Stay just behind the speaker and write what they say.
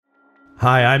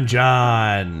Hi, I'm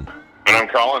John. And I'm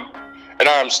Colin. And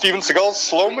I'm Steven Seagal's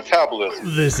Slow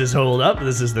Metabolism. This is Hold Up.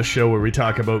 This is the show where we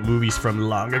talk about movies from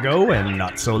long ago and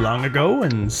not so long ago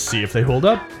and see if they hold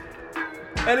up.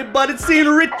 Anybody seen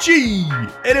Richie?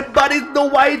 Anybody know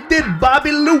why he did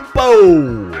Bobby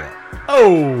Lupo?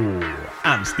 Oh,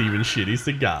 I'm Steven Shitty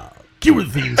Seagal. Cue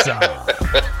the theme song.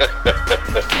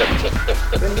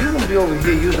 Then you wouldn't be over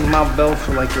here using my belt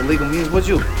for like illegal means, would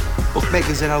you?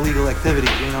 Bookmakers and illegal activity,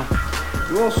 you know.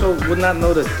 You also would not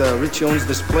know that Richie owns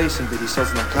this place and that he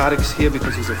sells narcotics here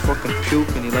because he's a fucking puke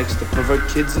and he likes to pervert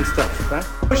kids and stuff, right?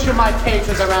 Pushing my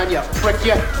patrons around, you prick,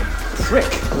 you.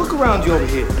 Prick, look around you over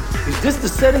here. Is this the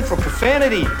setting for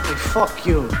profanity? Hey, fuck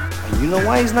you. And you know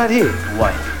why he's not here?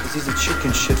 Why? Because he's a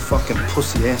chicken shit fucking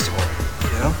pussy asshole,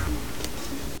 you know?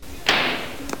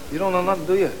 You don't know nothing,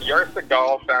 do you? Your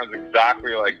Seagal sounds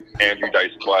exactly like Andrew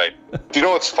Dice Clay. Do you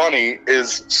know what's funny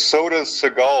is so does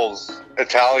Seagal's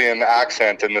Italian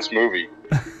accent in this movie.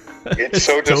 It's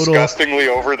so disgustingly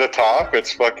over the top.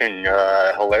 It's fucking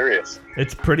hilarious.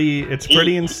 It's pretty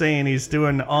insane. He's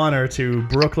doing honor to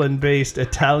Brooklyn-based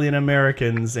Italian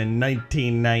Americans in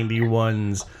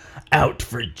 1991's Out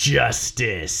for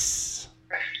Justice.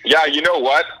 Yeah, you know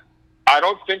what? I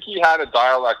don't think he had a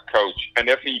dialect coach. And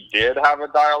if he did have a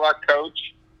dialect coach,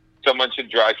 someone should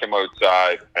drag him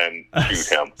outside and shoot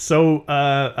him. So,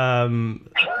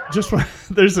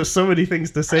 there's so many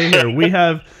things to say here. We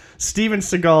have Steven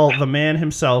Seagal, the man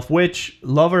himself, which,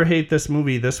 love or hate this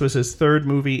movie, this was his third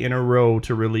movie in a row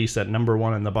to release at number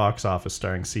one in the box office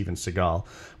starring Steven Seagal.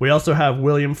 We also have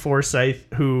William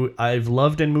Forsythe, who I've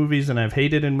loved in movies and I've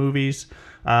hated in movies.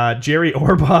 Jerry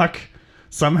Orbach.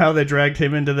 Somehow they dragged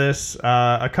him into this.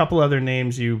 A couple other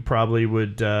names you probably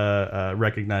would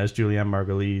recognize: Julianne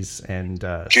Margulies and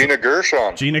Gina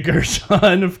Gershon. Gina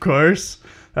Gershon, of course,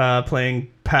 playing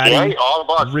Patty, Jerry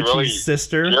Orbach, Richie's really,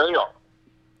 sister.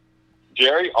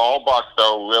 Jerry Orbach,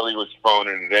 though, really was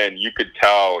phoning it in. You could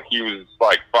tell he was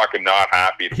like fucking not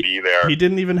happy to be there. He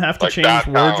didn't even have to Like change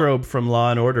wardrobe from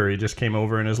Law and Order. He just came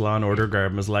over in his Law and Order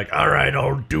garb and was like, "All right,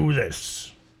 I'll do this.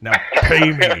 Now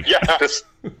pay me." Yeah.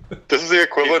 This is the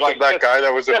equivalent like of that this. guy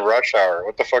that was in Rush Hour.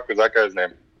 What the fuck was that guy's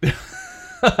name?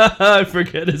 I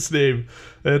forget his name.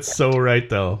 That's so right,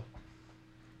 though.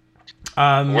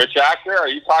 Which actor? Are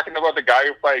you talking about the guy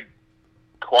who played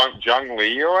Jung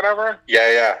Lee or whatever?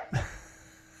 Yeah.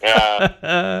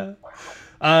 Yeah.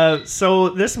 So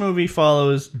this movie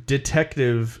follows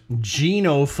Detective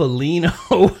Gino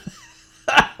Felino.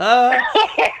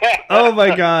 Oh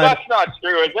my god. That's not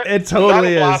true, is it? It totally is. That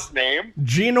his is. last name?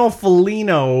 Gino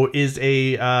Felino is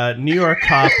a New York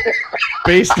cop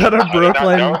based out of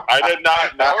Brooklyn. I did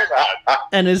not know that.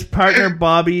 And his partner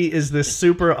Bobby is this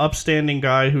super upstanding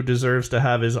guy who deserves to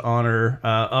have his honor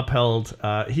upheld.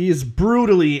 He is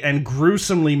brutally and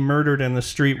gruesomely murdered in the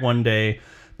street one day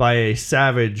by a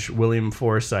savage William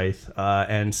Forsythe.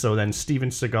 And so then Steven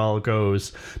Seagal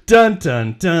goes, dun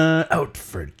dun dun, out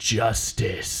for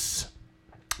justice,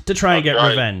 to try and get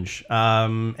revenge.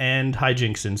 And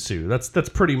hijinks ensue. That's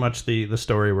pretty much the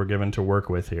story we're given to work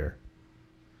with here.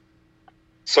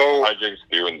 So Hijinks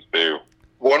do ensue.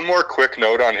 one more quick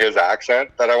note on his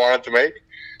accent that I wanted to make.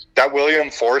 That William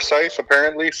Forsythe,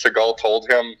 apparently, Seagal told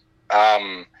him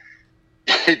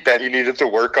that he needed to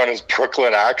work on his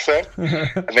Brooklyn accent.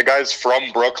 And the guy's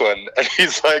from Brooklyn. And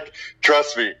he's like,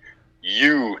 trust me,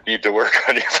 you need to work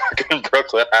on your fucking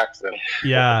Brooklyn accent.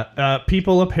 Yeah,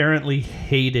 people apparently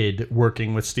hated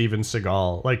working with Steven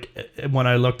Seagal. Like, when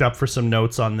I looked up for some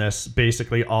notes on this,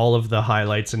 basically all of the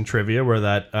highlights and trivia were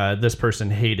that this person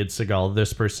hated Seagal,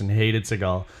 this person hated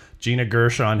Seagal. Gina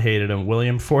Gershon hated him.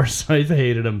 William Forsythe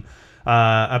hated him.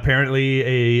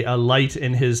 Apparently a light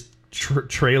in his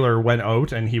trailer went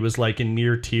out and he was like in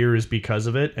near tears because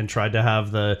of it and tried to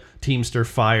have the Teamster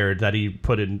fired that he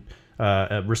put in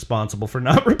responsible for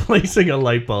not replacing a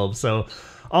light bulb. So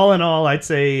all in all, I'd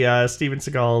say Steven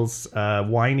Seagal's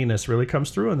whininess really comes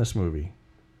through in this movie.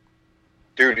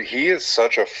 Dude, he is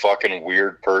such a fucking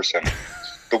weird person.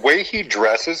 The way he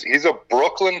dresses, he's a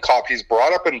Brooklyn cop. He's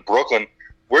brought up in Brooklyn.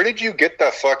 Where did you get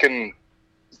that fucking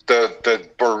the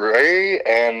beret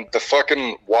and the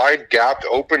fucking wide gapped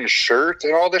open shirt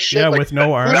and all this shit? Yeah, like, with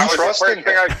no arms. That was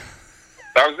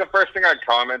the first thing I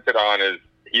commented on is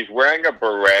he's wearing a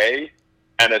beret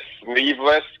and a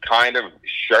sleeveless kind of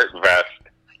shirt vest.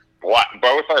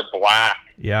 Both are black.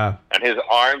 Yeah. And his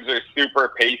arms are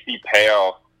super pasty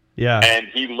pale. Yeah. And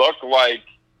he looked like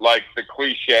the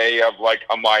cliche of like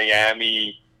a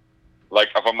Miami,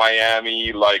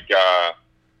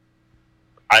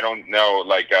 I don't know,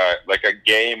 like a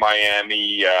gay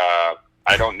Miami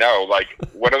I don't know. Like,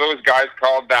 what are those guys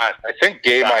called that? I think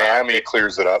Gay Miami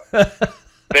clears it up.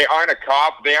 They aren't a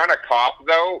cop. They aren't a cop,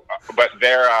 though, but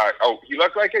they're, he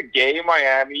looked like a gay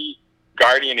Miami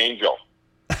guardian angel.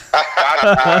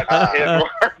 That's his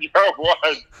wardrobe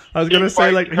was. I was going to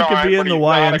say, like, he could be in the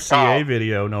YMCA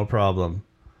video, no problem.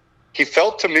 He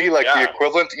felt to me like the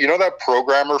equivalent, you know that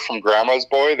programmer from Grandma's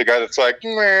Boy? The guy that's like,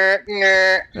 nah,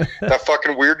 nah, that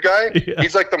fucking weird guy? Yeah.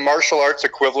 He's like the martial arts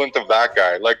equivalent of that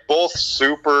guy. Like, both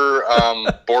super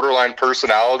borderline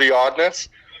personality oddness.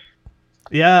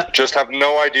 Yeah. Just have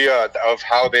no idea of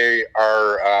how they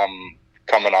are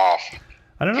coming off.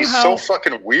 I don't know He's so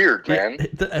fucking weird, man.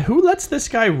 Who lets this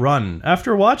guy run?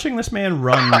 After watching this man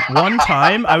run one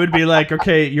time, I would be like,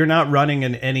 okay, you're not running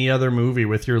in any other movie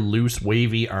with your loose,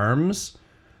 wavy arms.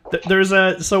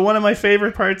 So one of my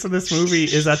favorite parts of this movie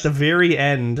is at the very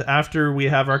end, after we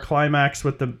have our climax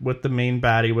with the main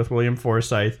baddie, with William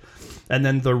Forsythe, and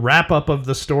then the wrap-up of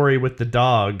the story with the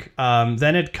dog.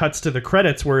 Then it cuts to the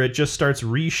credits where it just starts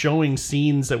re-showing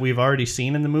scenes that we've already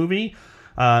seen in the movie.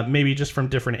 Maybe just from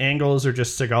different angles or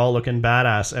just Seagal looking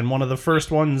badass. And one of the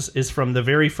first ones is from the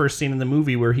very first scene in the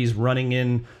movie where he's running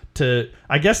in to...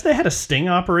 I guess they had a sting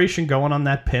operation going on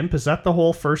that pimp. Is that the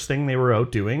whole first thing they were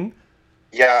out doing?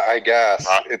 Yeah, I guess.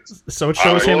 So it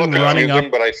shows him running up,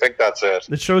 but I think that's it.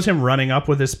 It shows him running up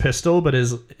with his pistol, but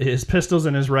his pistol's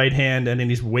in his right hand, and then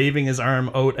he's waving his arm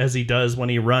out as he does when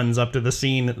he runs up to the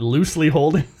scene, loosely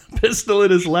holding the pistol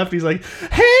in his left. He's like,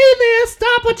 "Hey there,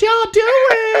 stop what y'all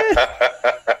doing!"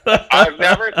 I've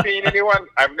never seen anyone.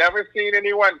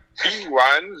 He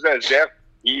runs as if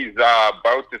he's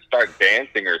about to start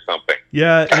dancing or something.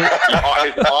 Yeah,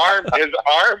 his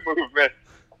arm movement.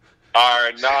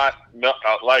 Are not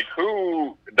like,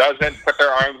 who doesn't put their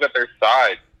arms at their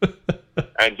side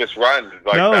and just runs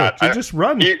like that? No, he just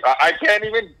runs. I can't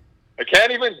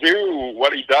even do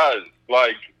what he does.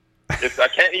 Like, I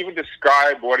can't even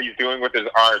describe what he's doing with his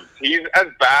arms. He's as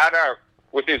bad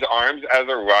with his arms as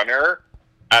a runner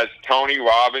as Tony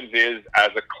Robbins is as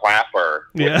a clapper.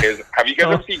 Yeah. Have you guys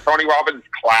ever seen Tony Robbins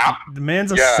clap? The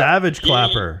man's a savage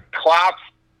clapper. He claps.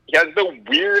 He has the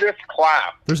weirdest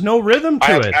clap. There's no rhythm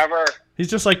to it. He's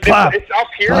just like, clap. It's up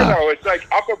here, though. It's like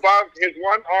up above his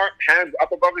one arm, hands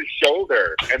up above his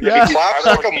shoulder. And then he claps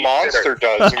like a monster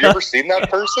does. Have you ever seen that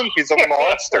person? He's a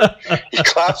monster. He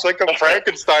claps like a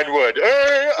Frankenstein would.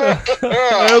 When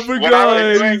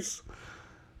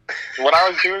I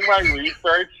was doing my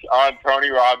research on Tony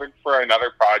Robbins for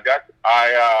another project,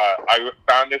 I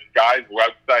found this guy's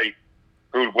website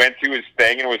who went to his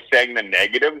thing and was saying the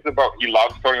negatives about, he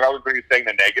loves Tony Robbins, but he was saying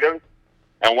the negatives.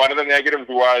 And one of the negatives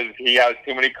was he has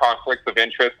too many conflicts of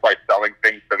interest by selling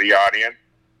things to the audience.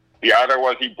 The other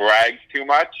was he brags too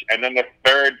much. And then the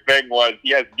third thing was he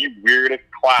has the weirdest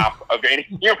clap of any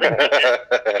human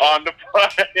on the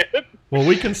planet. Well,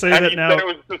 we can say that now. It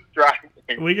was distracting.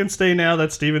 We can say now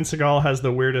that Steven Seagal has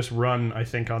the weirdest run, I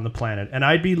think, on the planet. And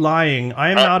I'd be lying. I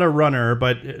am not a runner,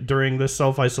 but during this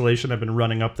self-isolation, I've been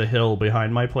running up the hill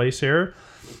behind my place here.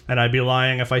 And I'd be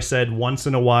lying if I said once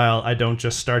in a while I don't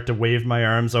just start to wave my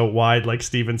arms out wide like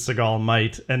Steven Seagal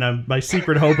might. And my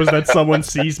secret hope is that someone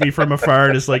sees me from afar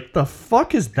and is like, the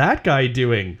fuck is that guy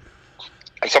doing?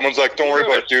 And someone's like, don't worry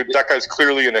about it, dude. That guy's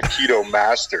clearly an Aikido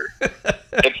master.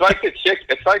 It's like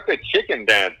the chicken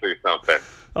dance or something.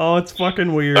 Oh, it's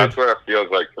fucking weird. That's what it feels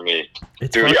like to me.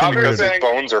 It's dude, fucking weird. His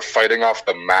bones are fighting off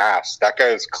the mass. That guy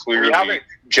is clearly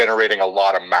generating a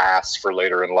lot of mass for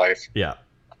later in life. Yeah.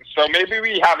 So maybe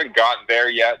we haven't gotten there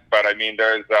yet, but I mean,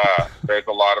 there's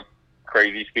a lot of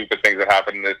crazy, stupid things that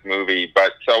happen in this movie.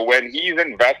 But so when he's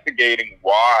investigating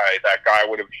why that guy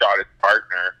would have shot his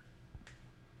partner,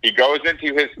 he goes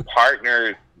into his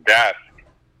partner's desk.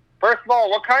 First of all,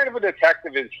 what kind of a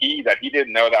detective is he that he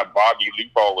didn't know that Bobby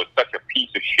Lupo was such a piece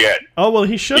of shit? Oh, well,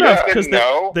 he should have, because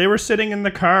they were sitting in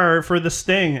the car for the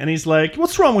sting, and he's like,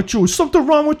 what's wrong with you? Something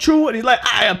wrong with you? And he's like,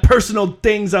 I have personal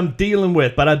things I'm dealing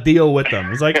with, but I deal with them.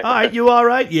 He's like, all right, you all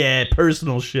right? Yeah,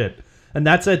 personal shit. And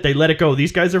that's it. They let it go.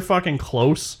 These guys are fucking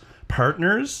close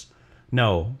partners?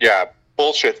 No. Yeah,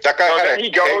 bullshit. That guy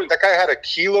had a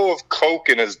kilo of coke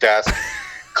in his desk.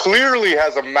 Clearly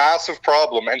has a massive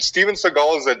problem, and Steven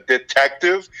Seagal is a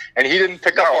detective, and he didn't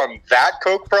pick up on that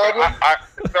coke problem.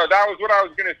 So that was what I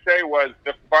was going to say. Was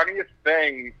the funniest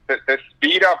thing to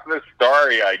speed up the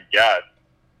story, I guess,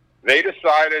 they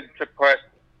decided to put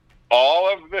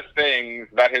all of the things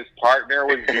that his partner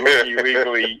was doing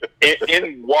illegally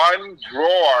in one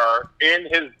drawer in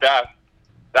his desk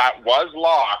that was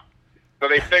locked. So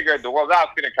they figured, well,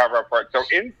 that's going to cover up for it. So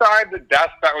inside the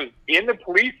desk that was in the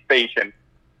police station,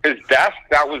 his desk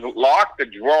that was locked, the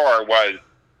drawer was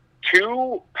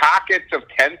 2 packets of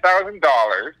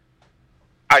 $10,000,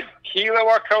 a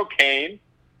kilo of cocaine,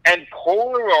 and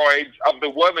Polaroids of the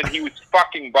woman he was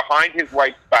fucking behind his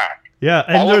wife's back. Yeah,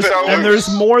 and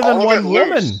there's more than one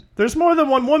woman. loose. There's more than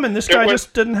one woman. This guy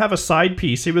just didn't have a side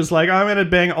piece. He was like, I'm going to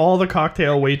bang all the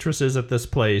cocktail waitresses at this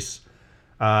place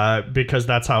because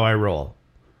that's how I roll.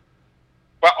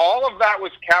 But all of that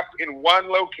was kept in one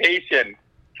location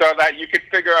so that you could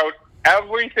figure out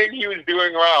everything he was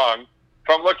doing wrong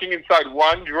from looking inside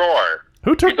one drawer.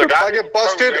 Who took the... If I get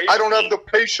busted, I don't have the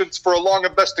patience for a long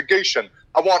investigation.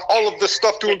 I want all of this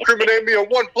stuff to incriminate me in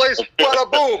one place. Bada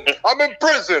boom! I'm in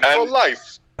prison for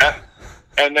life.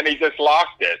 And then he just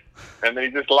lost it. And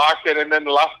then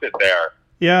left it there.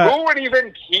 Yeah. Who would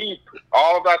even keep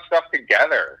all of that stuff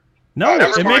together? No,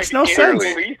 it makes no sense.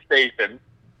 Police station.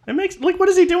 It makes, like, what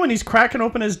is he doing? He's cracking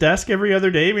open his desk every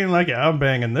other day, being like, I'm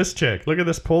banging this chick. Look at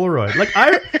this Polaroid. Like,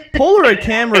 Polaroid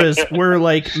cameras were,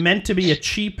 like, meant to be a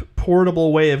cheap,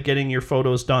 portable way of getting your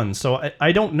photos done. So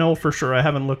I don't know for sure. I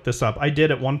haven't looked this up. I did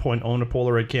at one point own a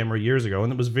Polaroid camera years ago,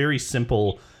 and it was very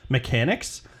simple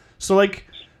mechanics. So, like,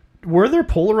 were there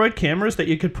Polaroid cameras that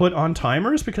you could put on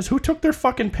timers? Because who took their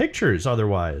fucking pictures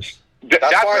otherwise? That's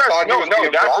why I thought he was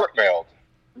being blackmailed.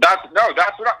 I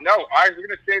was going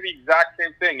to say the exact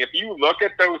same thing. If you look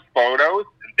at those photos,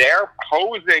 they're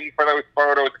posing for those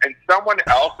photos, and someone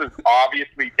else is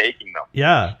obviously taking them.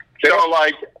 Yeah. So,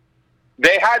 like,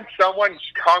 they had someone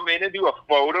come in and do a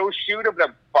photo shoot of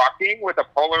them fucking with a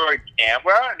Polaroid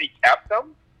camera, and he kept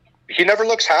them. He never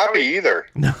looks happy either.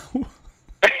 No.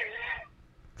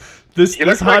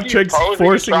 This hot chick's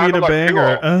forcing me to bang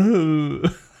her. Oh.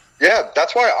 Yeah,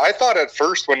 that's why I thought at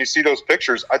first when you see those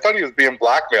pictures, I thought he was being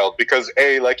blackmailed because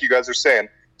A, like you guys are saying,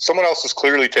 someone else is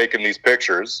clearly taking these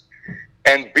pictures,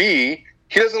 and B,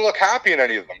 he doesn't look happy in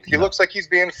any of them. He looks like he's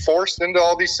being forced into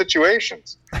all these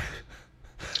situations.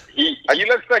 He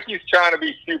looks like he's trying to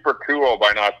be super cool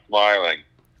by not smiling.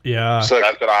 Yeah. So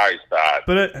that's what I thought.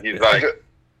 But he's like...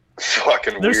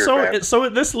 Fucking weird, man. So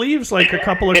this leaves like a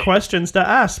couple of questions to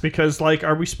ask because, like,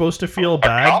 are we supposed to feel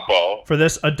bad for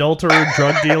this adulterer,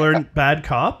 drug dealer, bad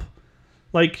cop?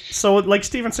 Like, so like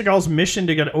Steven Seagal's mission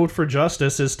to get out for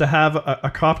justice is to have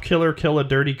a cop killer kill a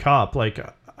dirty cop. Like,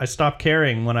 I stopped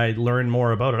caring when I learned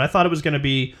more about it. I thought it was going to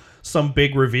be some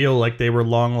big reveal, like they were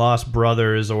long lost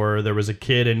brothers or there was a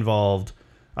kid involved.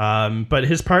 But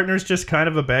his partner's just kind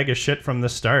of a bag of shit from the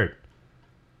start.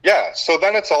 Yeah, so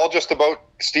then it's all just about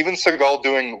Steven Seagal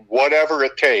doing whatever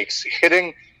it takes,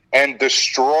 hitting and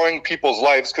destroying people's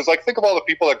lives. Because, like, think of all the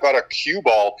people that got a cue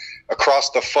ball across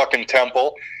the fucking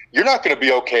temple. You're not going to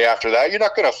be okay after that. You're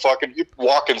not going to fucking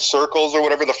walk in circles or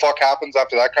whatever the fuck happens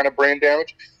after that kind of brain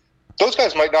damage. Those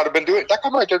guys might not have been doing it. That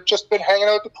guy might have just been hanging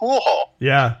out at the pool hall.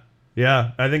 Yeah,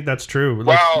 I think that's true.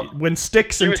 Like, when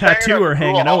Sticks and Tattoo are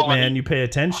hanging out, man, you pay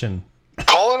attention.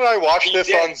 Colin and I watched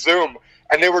this on Zoom.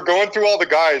 And they were going through all the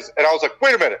guys, and I was like,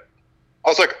 wait a minute. I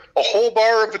was like, a whole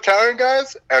bar of Italian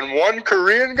guys and one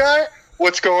Korean guy?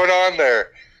 What's going on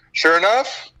there? Sure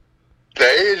enough, the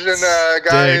Asian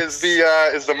guy is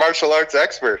the martial arts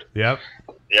expert. Yep.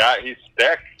 Yeah, he's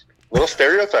Sticks. Little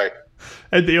stereotype.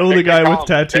 And the only guy with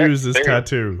tattoos is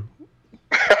Tattoo.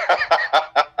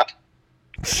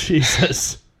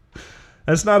 Jesus.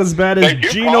 That's not as bad as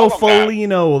Gino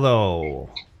Folino, though.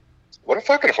 What a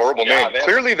fucking horrible name.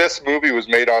 Clearly this movie was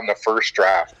made on the first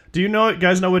draft. Do you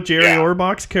guys know what Jerry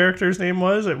Orbach's character's name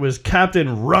was? It was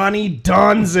Captain Ronnie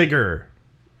Donziger.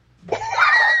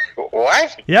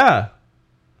 What? Yeah.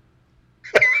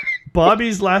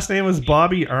 Bobby's last name was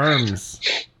Bobby Arms.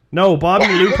 No, Bobby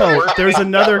Lupo. There's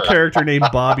another character named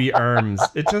Bobby Arms.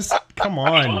 It just, come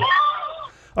on.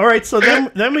 All right, so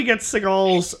then we get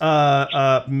Seagal's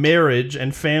marriage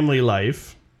and family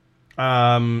life.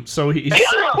 So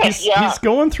he's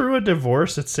going through a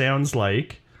divorce, it sounds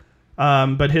like.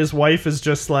 But his wife is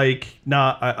just like,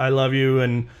 nah, I love you,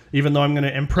 and even though I'm going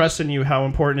to impress on you how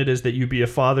important it is that you be a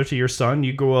father to your son,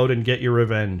 you go out and get your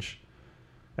revenge.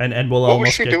 And we'll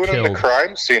almost get killed. What was she doing in the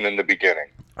crime scene in the beginning?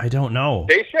 I don't know.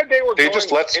 They said they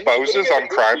just let spouses on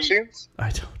crime scenes? I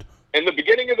don't know. In the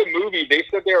beginning of the movie, they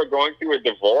said they were going through a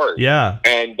divorce. Yeah.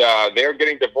 And they're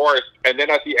getting divorced. And then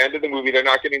at the end of the movie, they're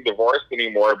not getting divorced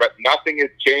anymore. But nothing has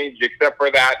changed except for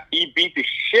that he beat the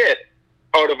shit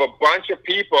out of a bunch of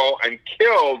people and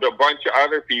killed a bunch of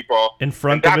other people. In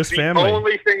front of his family. That's the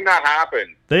only thing that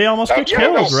happened. They almost get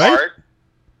killed, right?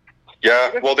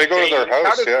 Yeah. Well, they go to their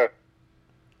house,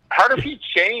 How does he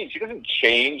change? He doesn't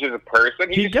change as a person.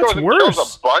 He just gets goes worse. And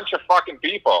kills a bunch of fucking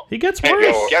people. He gets and worse.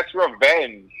 He gets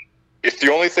revenge. If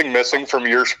the only thing missing from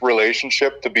your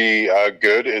relationship to be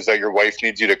good is that your wife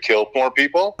needs you to kill more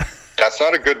people, That's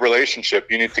not a good relationship.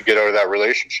 You need to get out of that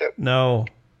relationship. No.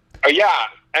 Yeah,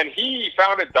 and he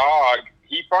found a dog.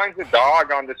 He finds a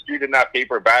dog on the street in that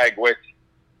paper bag, which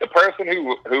the person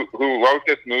who wrote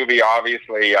this movie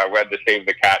obviously read the Save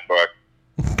the Cat book.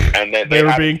 And then they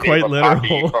were had being to save quite a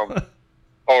puppy literal.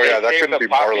 Oh, yeah, that saved couldn't the be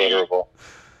more puppy. literal.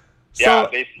 Yeah,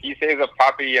 So- he saves a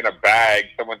puppy in a bag.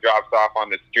 Someone drops off on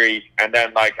the street, and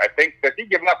then I think does he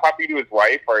give that puppy to his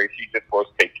wife, or is she just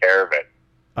supposed to take care of it?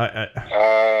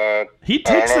 He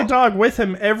takes the dog with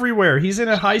him everywhere. He's in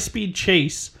a high-speed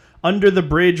chase under the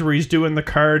bridge where he's doing the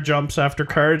car jumps after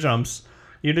car jumps.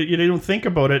 You don't think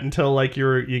about it until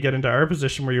you get into our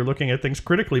position where you're looking at things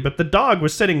critically. But the dog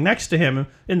was sitting next to him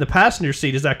in the passenger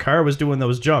seat as that car was doing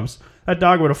those jumps. That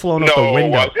dog would have flown out the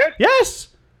window. Was it? Yes.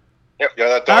 Yeah,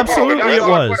 that dog Absolutely it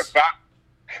was.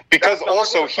 Because That's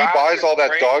also not he what buys all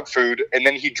that right? dog food and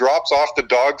then he drops off the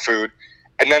dog food,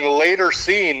 and then later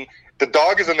scene the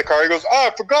dog is in the car. He goes, "Oh,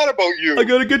 I forgot about you. I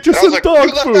gotta get you And I was some like, dog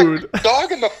you left food." that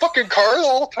dog in the fucking car the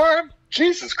whole time?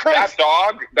 Jesus Christ!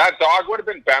 That dog would have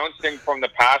been bouncing from the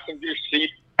passenger seat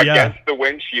against the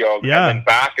windshield Yeah. and then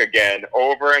back again,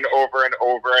 over and over and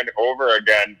over and over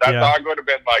again. That dog would have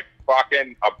been like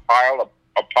fucking a puddle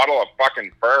of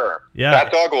fucking fur. Yeah.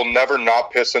 That dog will never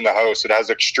not piss in the house. It has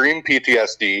extreme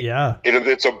PTSD. Yeah.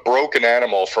 It's a broken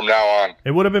animal from now on.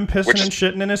 It would have been pissing and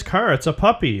shitting in his car. It's a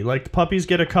puppy. Like, puppies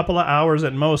get a couple of hours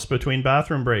at most between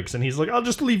bathroom breaks. And he's like, I'll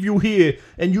just leave you here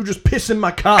and you just piss in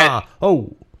my car.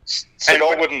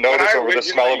 Seagal wouldn't notice over the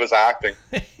smell of his acting.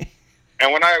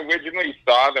 And when I originally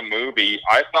saw the movie,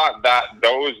 I thought that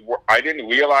I didn't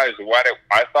realize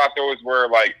I thought those were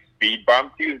like speed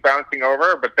bumps he was bouncing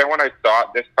over. But then when I saw it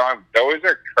this time, those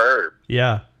are curbs.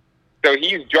 Yeah. So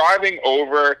he's driving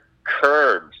over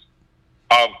curbs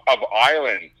of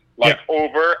islands,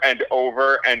 over and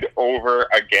over and over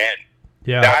again.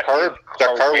 Yeah. That car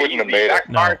wouldn't have made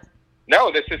it.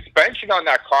 No, the suspension on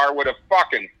that car would have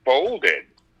fucking folded.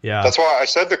 Yeah. That's why I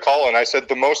said to Colin, I said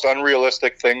the most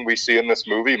unrealistic thing we see in this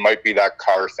movie might be that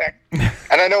car thing.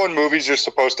 And I know in movies you're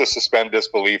supposed to suspend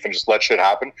disbelief and just let shit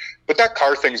happen, but that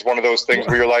car thing's one of those things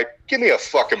where you're like, give me a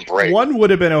fucking break. One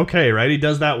would have been okay, right? He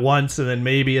does that once and then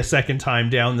maybe a second time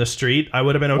down the street. I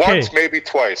would have been okay. Once, maybe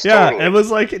twice. Yeah, totally. it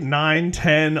was like 9,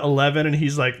 10, 11, and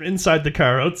he's like inside the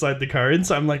car, outside the car,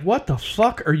 inside. I'm like, what the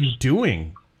fuck are you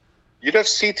doing? You'd have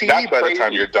CTE by the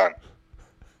time you're done.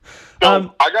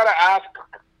 So I gotta ask,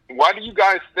 what do you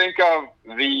guys think of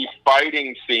the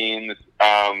fighting scenes?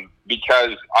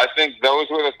 Because I think those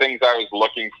were the things I was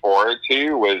looking forward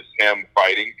to, was him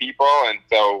fighting people. And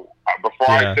so before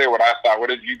I say what I thought, what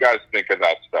did you guys think of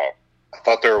that stuff? I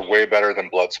thought they were way better than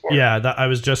Bloodsport. Yeah, I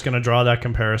was just going to draw that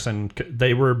comparison.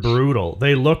 They were brutal.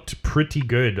 They looked pretty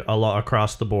good a lot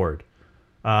across the board.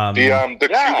 The cue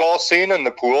ball scene in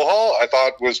the pool hall, I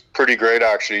thought was pretty great.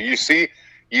 Actually, you see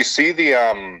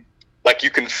the like you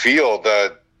can feel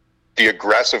the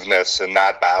aggressiveness in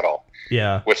that battle.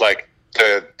 Yeah, with like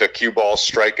the cue ball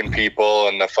striking people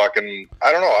and the fucking,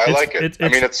 I don't know. I like it. I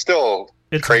mean, it's still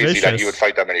crazy vicious. that he would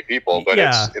fight that many people, but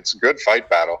it's a good fight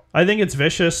battle. I think it's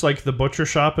vicious, like the butcher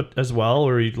shop as well,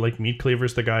 where he like meat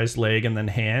cleavers the guy's leg and then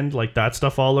hand, like that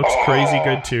stuff all looks crazy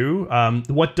good too.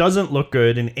 What doesn't look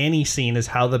good in any scene is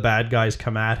how the bad guys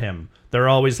come at him. They're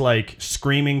always like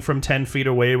screaming from 10 feet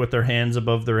away with their hands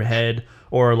above their head,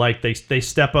 or like they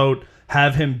step out,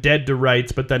 have him dead to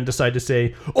rights, but then decide to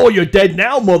say, "Oh, you're dead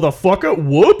now, motherfucker!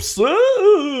 Whoops!"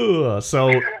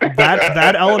 So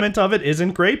that element of it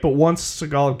isn't great. But once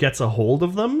Seagal gets a hold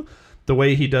of them, the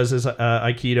way he does his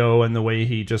Aikido and the way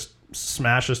he just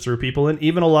smashes through people, and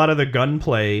even a lot of the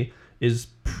gunplay is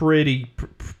pretty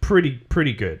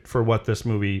good for what this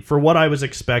movie, for what I was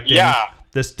expecting. Yeah,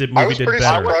 this movie did better. I was pretty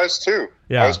surprised too.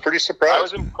 Yeah, I was pretty surprised. I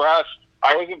was impressed.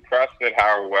 I was impressed at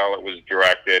how well it was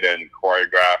directed and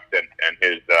choreographed, and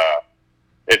his.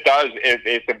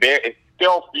 It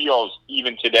still feels,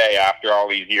 even today after all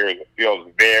these years, it feels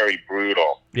very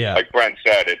brutal. Yeah, like Brent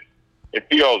said, it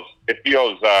feels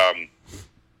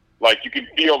like you can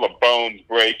feel the bones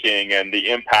breaking and the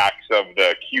impacts of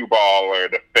the cue ball or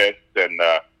the fist and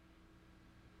I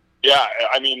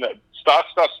mean, stuff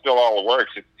still all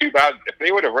works. It's too bad if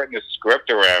they would have written a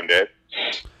script around it.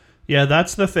 Yeah,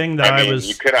 that's the thing that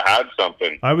you could have had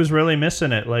something. I was really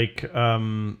missing it. Like,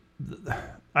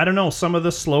 I don't know, some of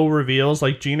the slow reveals,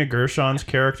 like Gina Gershon's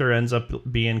character ends up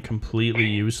being completely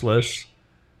useless.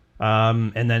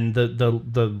 And then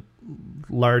the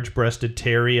large-breasted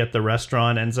Terry at the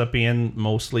restaurant ends up being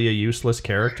mostly a useless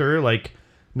character. Like,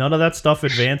 none of that stuff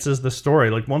advances the story.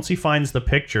 Like, once he finds the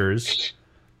pictures,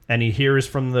 And he hears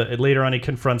from later on he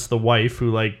confronts the wife who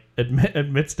like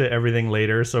admits to everything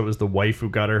later. So it was the wife who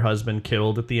got her husband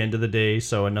killed at the end of the day.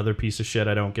 So another piece of shit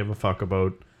I don't give a fuck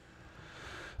about.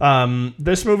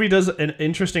 This movie does an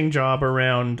interesting job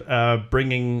around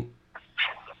bringing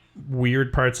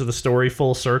weird parts of the story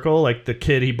full circle. Like the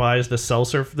kid, he buys the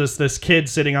seltzer. This kid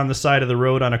sitting on the side of the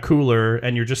road on a cooler,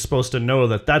 and you're just supposed to know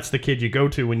that that's the kid you go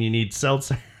to when you need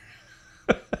seltzer.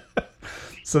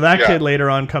 So that kid later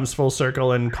on comes full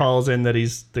circle and calls in that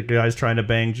the guy's trying to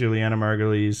bang Juliana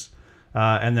Margulies.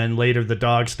 And then later the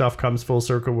dog stuff comes full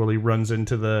circle where he runs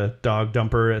into the dog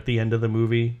dumper at the end of the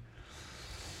movie.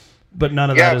 But none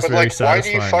of that is very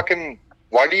satisfying.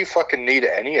 Why do you fucking need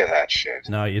any of that shit?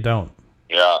 No, you don't.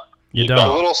 Yeah. You The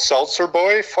don't. little seltzer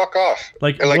boy, fuck off.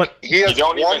 Like he has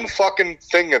one fucking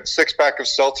thing, a 6-pack of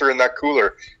seltzer in that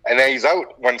cooler, and then he's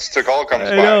out when Seagal comes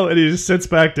by. I know, and he just sits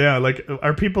back down. Like,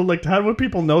 are people like? How would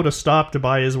people know to stop to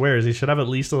buy his wares? He should have at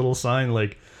least a little sign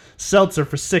like, "Seltzer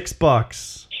for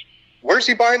 $6." Where's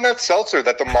he buying that seltzer?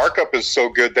 That the markup is so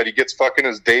good that he gets fucking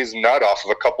his day's nut off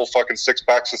of a couple fucking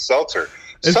 6-packs of seltzer.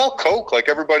 Sell Coke like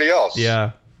everybody else.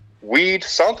 Yeah. Weed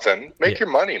something. Make your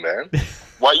money, man.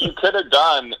 What you could have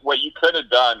done, like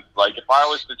if I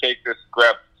was to take this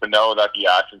script to know that the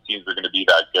action scenes were going to be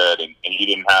that good and you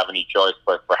didn't have any choice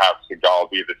but perhaps Seagal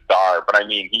be the star, but I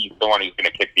mean, he's the one who's going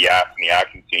to kick the ass in the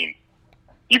action scenes.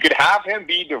 You could have him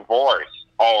be divorced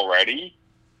already,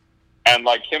 and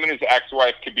like him and his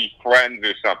ex-wife could be friends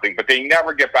or something, but they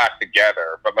never get back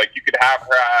together. But like you could have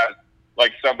her as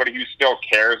like somebody who still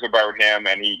cares about him,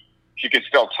 and she could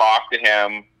still talk to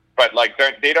him. But, like,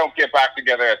 they don't get back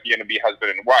together at the end to be husband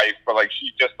and wife, but, like,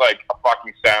 she's just, like, a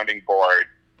fucking sounding board,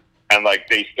 and, like,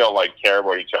 they still, like, care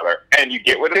about each other. And you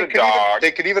get rid of the dog.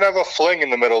 They could even have a fling in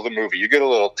the middle of the movie. You get a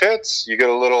little tits, you get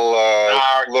a little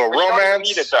romance. You don't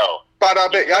need it, though.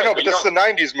 I know, but this is a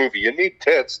 90s movie. You need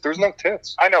tits. There's no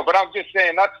tits. I know, but I'm just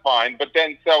saying that's fine. But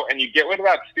then, and you get rid of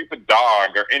that stupid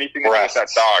dog or anything about that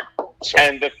dog. Sure.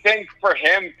 And the thing for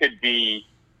him could be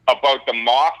about the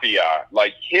mafia,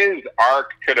 like his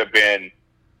arc could have been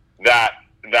that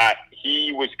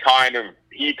he kind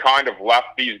of left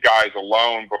these guys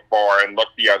alone before and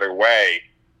looked the other way,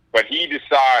 but he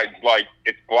decides like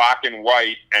it's black and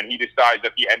white, and he decides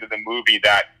at the end of the movie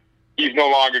that he's no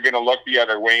longer going to look the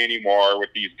other way anymore with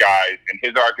these guys, and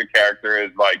his arc of character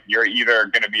is like you're either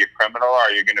going to be a criminal or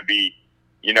you're going to be,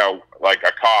 like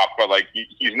a cop, but like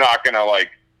he's not going to like.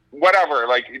 Whatever,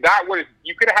 like that was,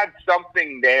 you could have had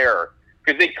something there,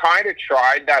 because they kind of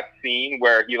tried that scene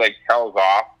where he like tells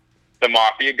off the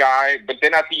mafia guy, but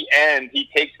then at the end he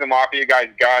takes the mafia guy's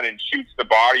gun and shoots the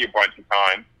body a bunch of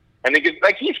times, and they get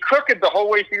like he's crooked the whole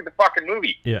way through the fucking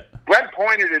movie. Yeah, Brett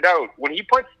pointed it out when he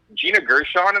puts Gina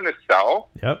Gershon in the cell.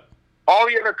 Yep. All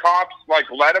the other cops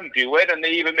like let him do it, and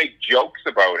they even make jokes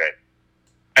about it.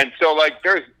 And so like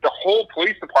the whole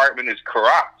police department is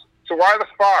corrupt. So why the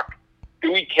fuck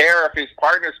do we care if his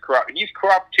partner's corrupt? He's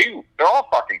corrupt too. They're all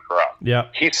fucking corrupt. Yeah.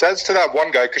 He says to that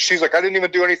one guy, because she's like, I didn't even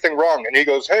do anything wrong. And he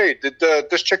goes, hey, did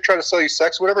this chick try to sell you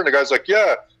sex or whatever? And the guy's like,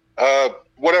 yeah,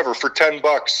 whatever, for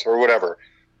 $10 or whatever.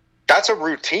 That's a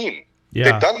routine.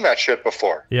 Yeah. They've done that shit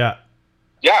before. Yeah.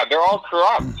 Yeah, they're all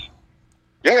corrupt.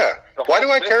 Yeah. Why do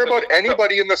I care about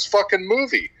anybody in this fucking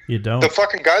movie? You don't. The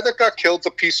fucking guy that got killed's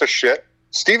a piece of shit.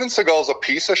 Steven Seagal's a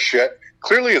piece of shit.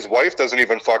 Clearly his wife doesn't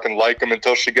even fucking like him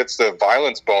until she gets the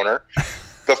violence boner.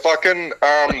 The fucking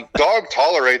dog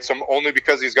tolerates him only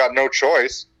because he's got no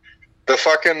choice. The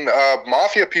fucking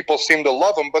mafia people seem to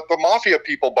love him, but the mafia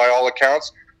people, by all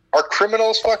accounts, are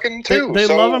criminals fucking too. They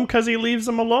love him because he leaves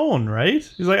them alone, right?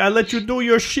 He's like, I let you do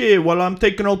your shit while I'm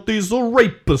taking out these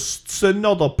rapists and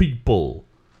other people.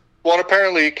 Well, and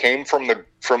apparently he came from the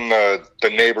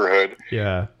neighborhood,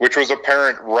 yeah, which was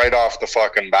apparent right off the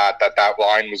fucking bat that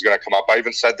line was going to come up. I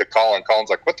even said to Colin, Colin's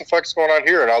like, what the fuck's going on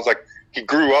here? And I was like, he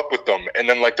grew up with them. And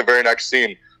then like the very next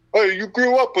scene, oh, you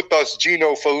grew up with us,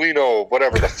 Gino Felino,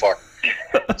 whatever the fuck.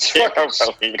 It's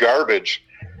fucking garbage.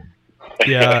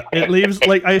 Yeah, it leaves,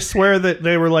 like, I swear that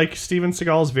they were like, Steven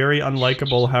Seagal's very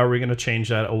unlikable. How are we going to change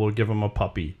that? Oh, we'll give him a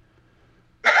puppy.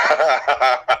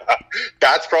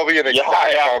 That's probably an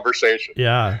exact conversation.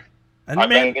 Yeah. And I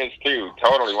bet it is too.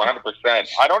 Totally, 100%.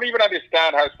 I don't even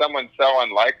understand how someone so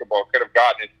unlikable could have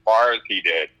gotten as far as he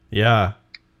did. Yeah.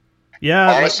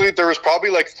 Yeah. Honestly, there was probably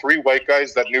like 3 white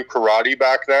guys that knew karate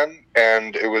back then,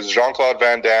 and it was Jean-Claude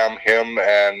Van Damme, him,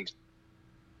 and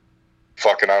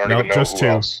fucking I don't even know just who two.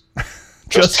 else.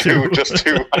 Just two. Just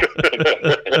two.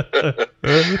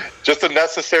 Just a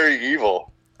necessary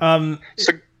evil.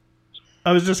 So,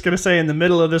 I was just gonna say, in the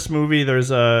middle of this movie, there's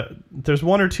 1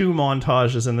 or 2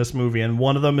 montages in this movie, and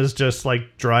one of them is just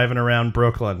like driving around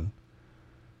Brooklyn.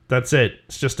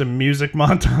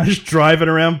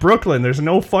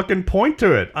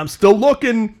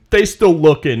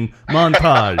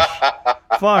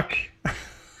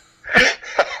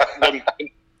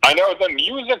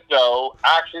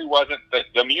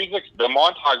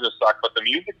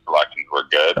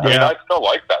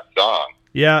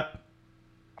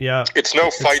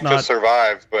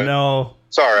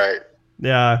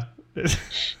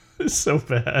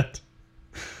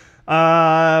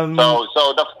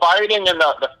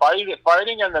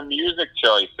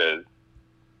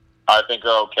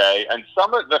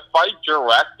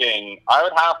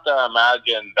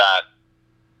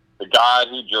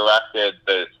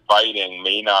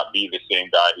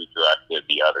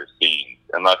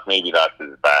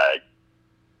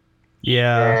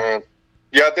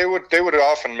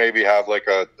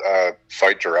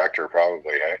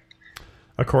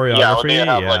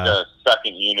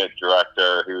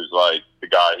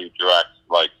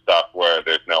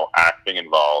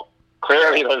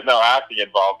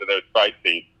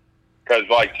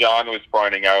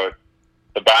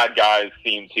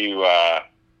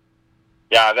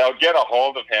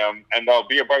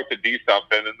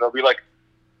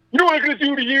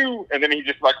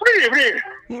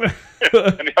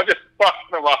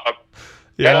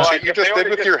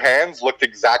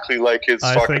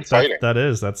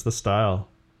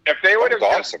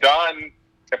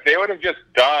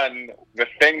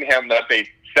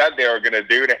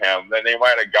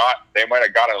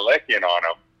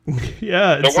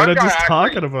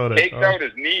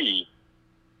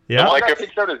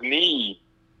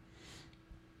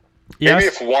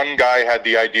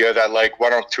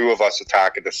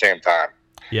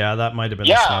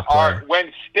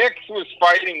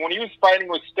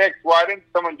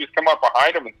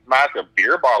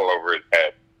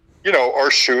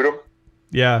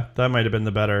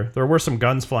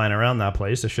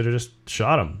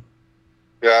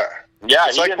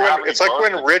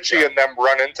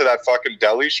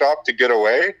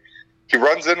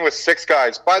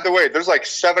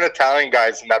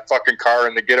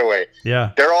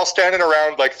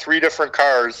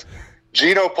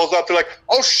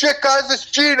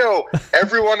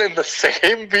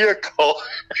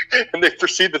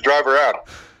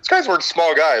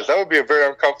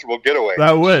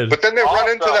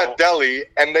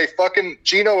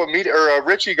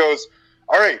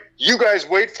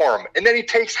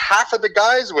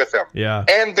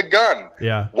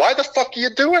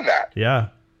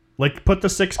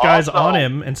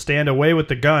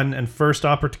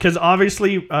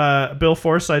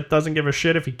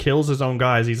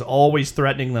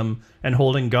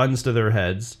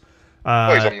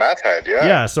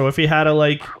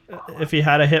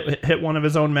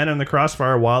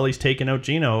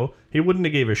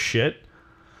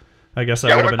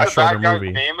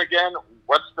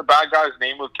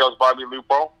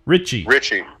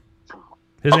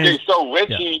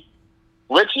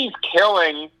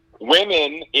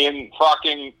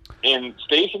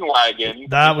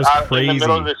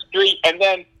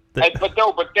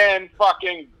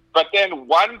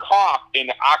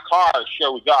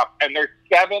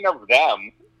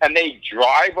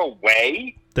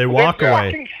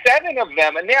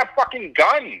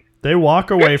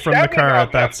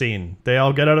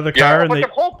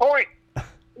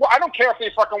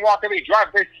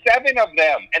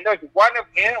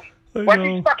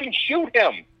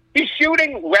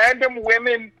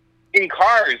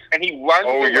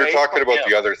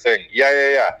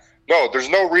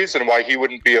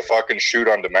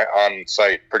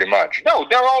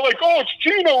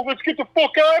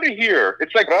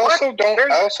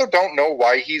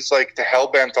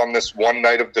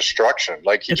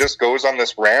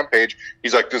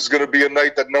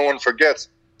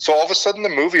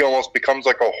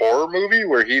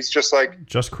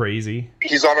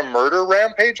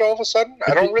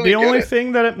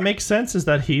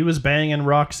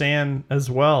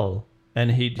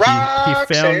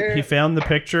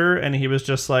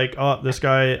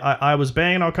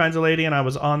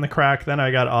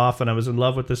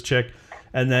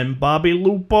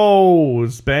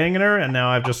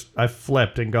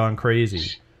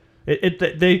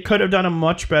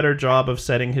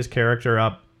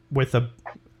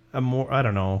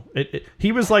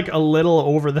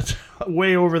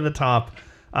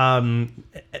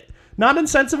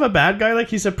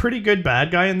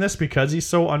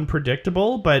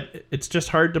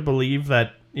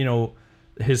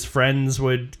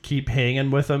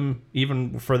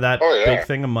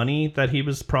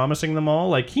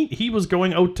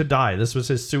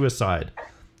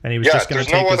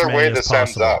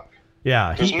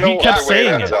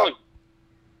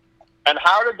 And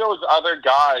how did those other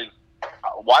guys?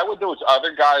 Why would those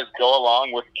other guys go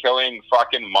along with killing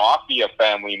fucking mafia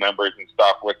family members and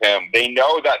stuff with him? They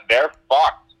know that they're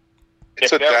fucked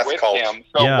It's if a they're death with cult. him.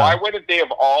 So Yeah. why wouldn't they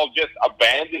have all just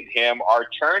abandoned him or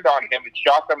turned on him and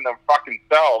shot them fucking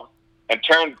selves and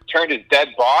turned his dead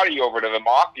body over to the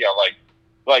mafia?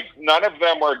 Like none of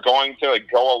them were going to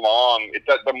go along.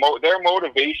 Their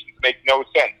motivations make no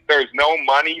sense. There's no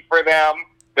money for them.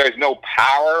 There's no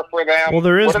power for them. Well,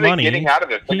 there is what are money. They getting out of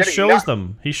this? They're He getting shows nothing.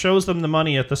 them. He shows them the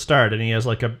money at the start, and he has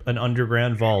like an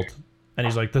underground vault, and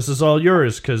he's like, "This is all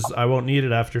yours because I won't need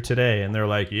it after today." And they're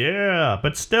like, "Yeah,"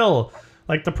 but still,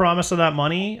 like the promise of that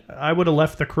money, I would have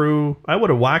left the crew. I would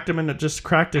have whacked him and just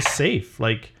cracked his safe.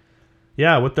 Like,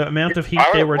 yeah, with the amount of heat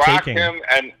I they would were have whacked taking. him,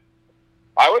 and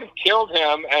I would have killed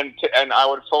him, and I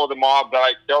would have told the mob that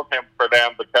I killed him for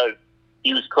them because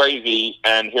he was crazy,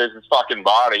 and here's his fucking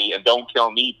body, and don't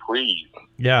kill me, please.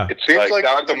 Yeah, It seems Like, like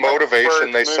that would the be my motivation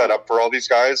first they set move. up for all these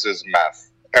guys is meth.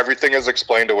 Everything is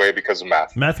explained away because of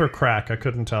meth. meth or crack? I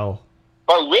couldn't tell.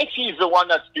 But Richie's the one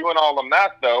that's doing all the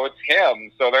meth, though. It's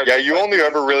him. So Yeah, you only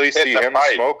ever really see him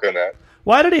smoking it.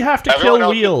 Why did he have to Everyone kill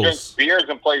else just Wheels? drinks beers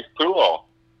and plays pool.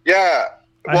 Yeah.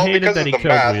 I Well, hated because that he of the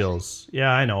killed meth. Wheels. Yeah,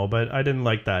 I know, but I didn't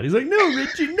like that. He's like, "No,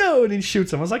 Richie, no," and he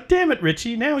shoots him. I was like, "Damn it,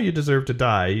 Richie! Now you deserve to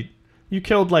die. You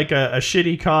killed like a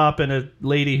shitty cop and a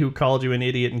lady who called you an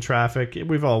idiot in traffic.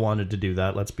 We've all wanted to do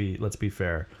that. Let's be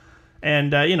fair."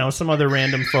 And some other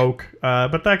random folk,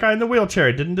 but that guy in the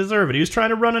wheelchair didn't deserve it. He was trying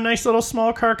to run a nice little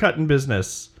small car cutting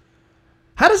business.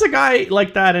 How does a guy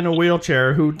like that in a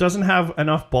wheelchair who doesn't have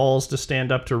enough balls to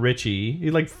stand up to Richie,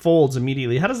 he like folds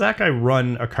immediately? How does that guy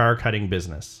run a car cutting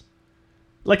business?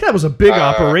 Like, that was a big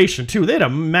operation, too. They had a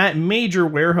major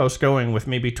warehouse going with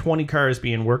maybe 20 cars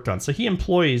being worked on. So he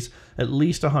employs at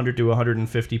least 100 to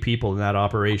 150 people in that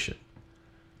operation.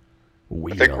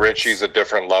 I think Richie's a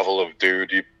different level of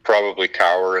dude. You probably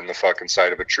cower in the fucking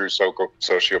sight of a true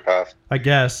sociopath. I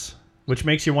guess. Which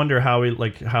makes you wonder how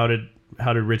did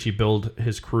Richie build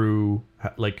his crew?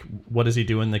 Like, what is he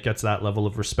doing that gets that level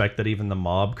of respect that even the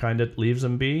mob kind of leaves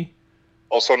him be?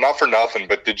 Also, not for nothing,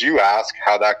 but did you ask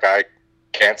how that guy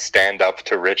can't stand up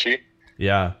to Richie?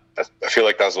 Yeah, I feel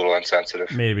like that was a little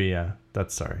insensitive. maybe, yeah.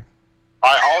 That's sorry.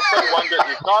 I also wonder,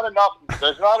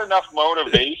 there's not enough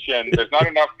motivation. There's not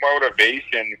enough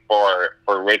motivation for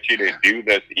Richie to do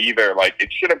this either. Like, it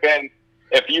should have been,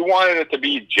 if you wanted it to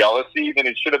be jealousy, then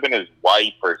it should have been his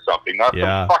wife or something, not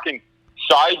some fucking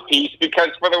side piece, because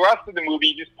for the rest of the movie,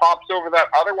 he just pops over that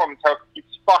other woman's house and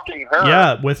keeps fucking her.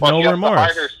 Yeah, with while no he has to remorse.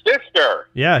 hide her sister.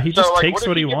 Yeah, he just takes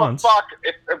what he give a wants. Fuck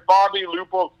if Bobby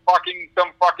Lupo's fucking some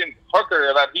fucking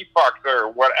hooker that he fucks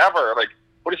or whatever. Like,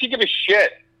 what does he give a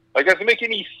shit? Like, it doesn't make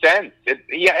any sense.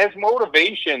 His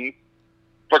motivation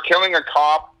for killing a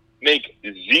cop make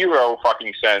zero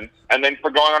fucking sense, and then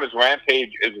for going on his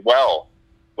rampage as well.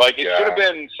 Like, it should have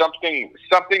been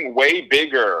something way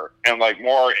bigger and, like,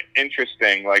 more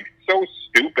interesting. Like, so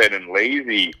stupid and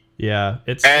lazy. Yeah,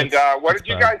 what did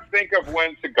you guys think of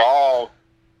when Seagal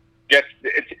gets?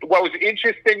 What was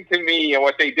interesting to me and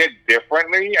what they did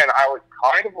differently, and I was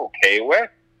kind of okay with,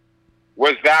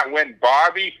 was that when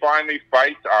Bobby finally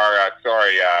fights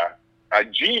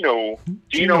Gino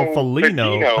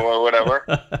Felino or whatever,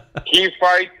 he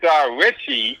fights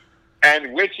Richie,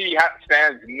 and Richie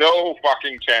stands no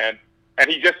fucking chance,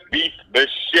 and he just beats the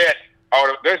shit out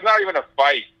of. There's not even a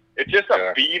fight. It's just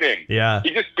a beating. Yeah.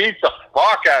 He just beats the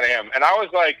fuck out of him. And I was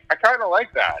like, I kind of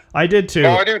like that. I did too.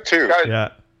 No, I do too.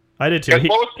 Yeah, I did too. Because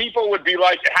most people would be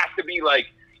like, it has to be like,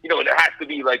 there has to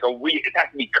be like it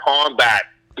has to be combat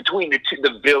between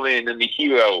the villain and the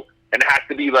hero. And it has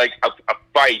to be like a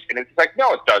fight. And it's like,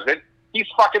 no, it doesn't. He's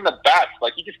fucking the best.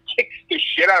 Like, he just kicks the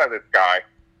shit out of this guy.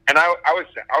 And I was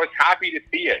happy to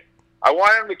see it. I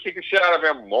wanted him to kick the shit out of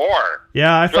him more.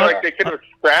 Yeah, I feel thought like they could have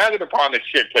expanded upon the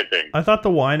shit kicking. I thought the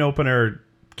wine opener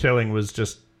killing was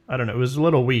just, I don't know, it was a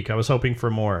little weak. I was hoping for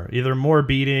more. Either more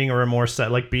beating or a more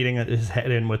set, like beating his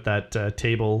head in with that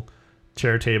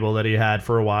chair table that he had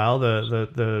for a while.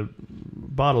 The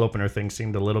bottle opener thing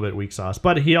seemed a little bit weak sauce.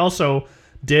 But he also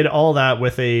did all that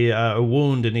with a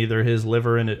wound in either his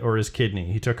liver or his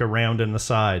kidney. He took a round in the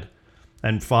side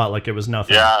and fought like it was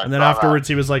nothing. Yeah, and then afterwards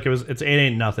he was like, it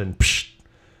ain't nothing. Psh.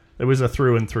 It was a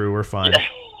through and through. We're fine.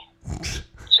 Yeah.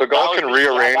 So God can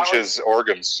rearrange his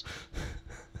organs.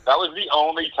 That was the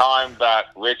only time that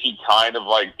Richie kind of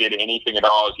like did anything at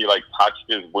all. Is he like touched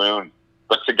his wound,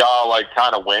 but Seagal like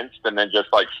kind of winced and then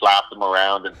just like slapped him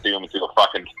around and threw him into a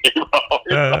fucking table.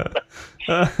 It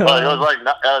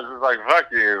was like fuck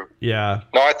you. Yeah.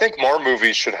 No, I think more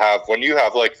movies should have, when you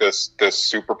have like this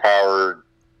superpower,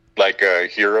 like a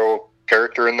hero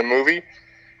character in the movie,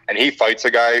 and he fights a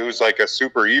guy who's like a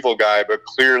super evil guy, but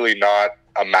clearly not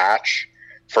a match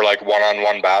for like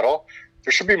one-on-one battle.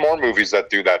 There should be more movies that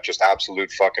do that, just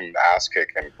absolute fucking ass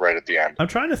kicking right at the end. I'm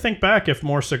trying to think back if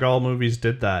more Seagal movies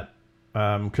did that.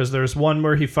 Because there's one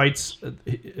where he fights,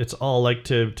 it's all like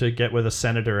to get with a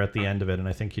senator at the end of it, and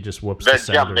I think he just whoops the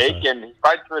senator. He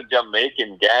fights for a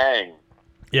Jamaican gang.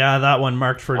 Yeah, that one,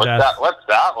 Marked for Death. What's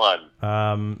that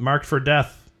one? Marked for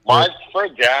Death. Marked for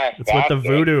Death. It's with the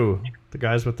voodoo. The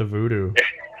guys with the voodoo.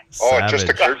 Oh, it just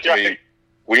occurred to me.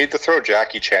 We need to throw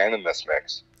Jackie Chan in this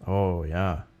mix. Oh,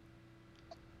 yeah.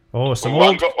 Oh, some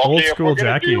old school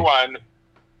Jackie.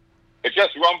 It's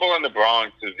just Rumble in the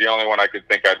Bronx is the only one I could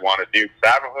think I'd want to do. 'Cause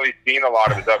I haven't really seen a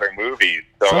lot of his other movies.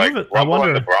 So, Rumble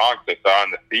in the Bronx I saw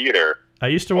in the theater. I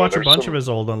used to watch a bunch of his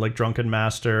old ones, like Drunken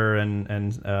Master and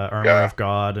Armor of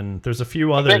God, and there's a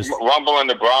few others. I think Rumble in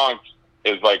the Bronx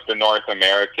is like the North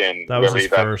American. That was his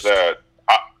first.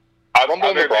 Rumble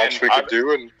in the Bronx we could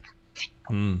do, and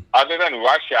other than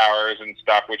Rush Hours and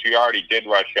stuff, which we already did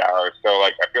Rush Hours, so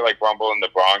like I feel like Rumble in the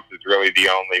Bronx is really the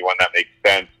only one that makes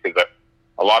sense because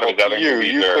a lot of his other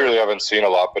movies you clearly haven't seen a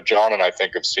lot, but John and I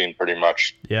think have seen pretty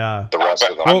much the rest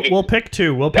of them. We'll pick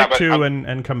two. We'll pick two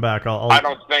and come back. I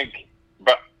don't think,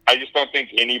 but I just don't think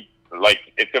any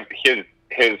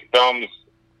his films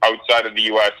outside of the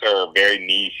U.S. are very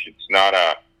niche. It's not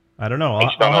a. I don't know.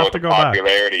 I'll have to go back.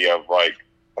 Popularity of like.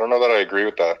 I don't know that I agree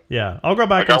with that. Yeah, I'll go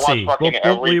back and see.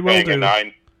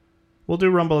 We'll do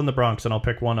Rumble in the Bronx, and I'll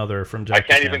pick one other from Jackie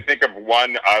Chan. I can't even think of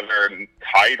one other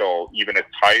title, even a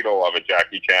title of a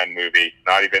Jackie Chan movie.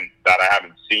 Not even that I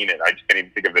haven't seen it. I just can't even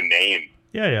think of the name.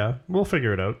 Yeah. We'll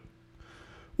figure it out.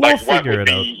 What would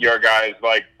be your guys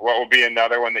like? What would be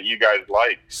another one that you guys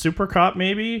like? Super Cop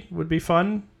maybe would be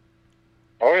fun.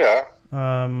 Oh yeah.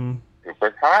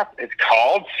 Super Cop. It's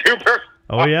called Super.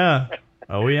 Oh yeah.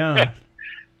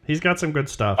 He's got some good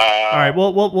stuff. All right,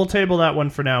 we'll table that one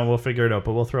for now, and we'll figure it out.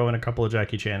 But we'll throw in a couple of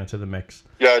Jackie Chan into the mix.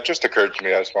 Yeah, it just occurred to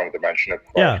me. I just wanted to mention it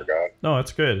before I forgot. No,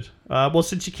 it's good. Well,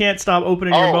 since you can't stop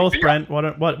opening your mouth, Brent,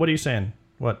 what are you saying?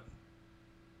 What?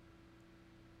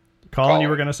 Colin, you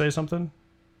were gonna say something?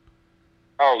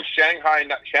 Oh, Shanghai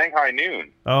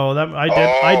Noon. Oh,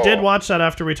 I did watch that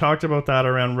after we talked about that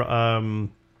around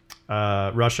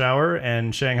Rush Hour,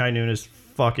 and Shanghai Noon is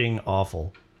fucking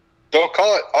awful. Don't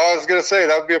call it. Oh, I was going to say,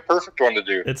 that would be a perfect one to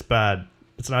do. It's bad.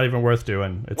 It's not even worth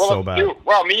doing. It's so bad.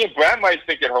 Well, me and Brent might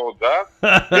think it holds up.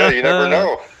 Yeah, you never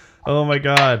know. Oh, my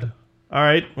God. All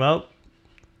right, well,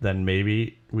 then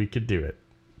maybe we could do it.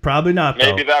 Probably not,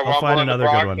 though. Maybe that I'll find another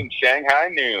good one. In Shanghai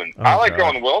Noon. Oh, I like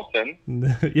going Wilson.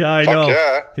 Yeah, I know.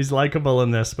 Yeah. He's likable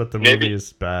in this, but the movie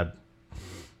is bad.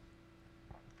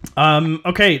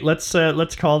 Okay,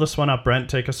 let's call this one up. Brent,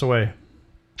 take us away.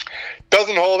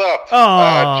 Doesn't hold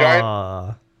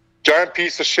up. Giant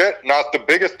piece of shit. Not the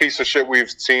biggest piece of shit we've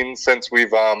seen since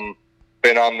we've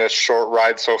been on this short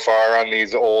ride so far on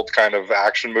these old kind of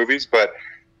action movies, but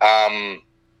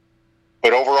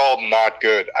overall not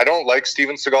good. I don't like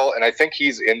Steven Seagal, and I think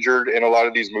he's injured in a lot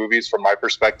of these movies from my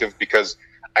perspective because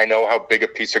I know how big a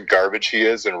piece of garbage he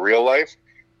is in real life.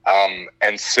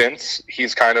 And since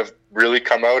he's kind of really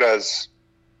come out as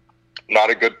not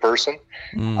a good person,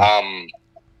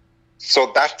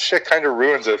 so that shit kind of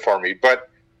ruins it for me.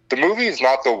 But the movie is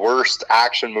not the worst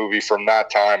action movie from that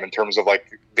time in terms of like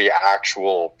the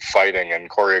actual fighting and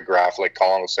choreograph, like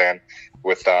Colin was saying,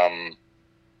 with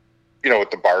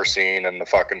with the bar scene and the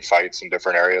fucking fights in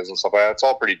different areas and stuff like that. It's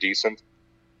all pretty decent.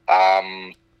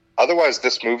 Otherwise,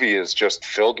 this movie is just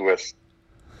filled with,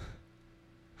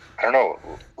 I don't know,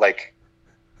 like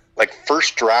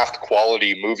first draft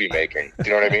quality movie making. Do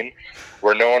you know what I mean?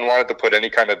 Where no one wanted to put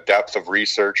any kind of depth of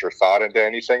research or thought into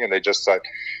anything, and they just said,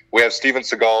 we have Steven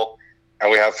Seagal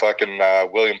and we have fucking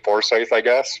William Forsythe, I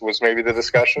guess, was maybe the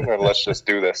discussion, and let's just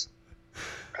do this.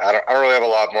 I don't really have a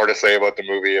lot more to say about the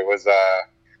movie. It was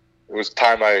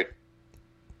time I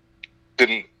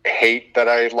didn't hate that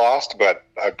I lost, but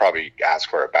I'd probably ask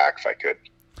for it back if I could.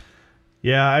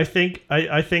 Yeah, I think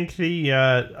with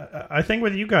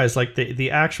you guys, like the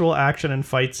actual action and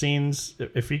fight scenes,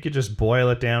 if you could just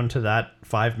boil it down to that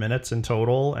 5 minutes in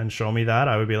total and show me that,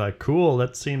 I would be like, cool,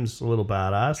 that seems a little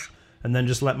badass. And then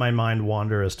just let my mind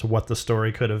wander as to what the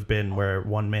story could have been, where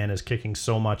one man is kicking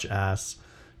so much ass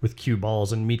with cue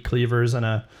balls and meat cleavers and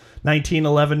a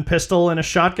 1911 pistol and a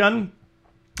shotgun.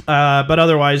 But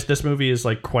otherwise, this movie is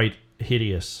like quite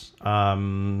hideous.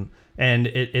 And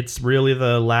it's really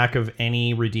the lack of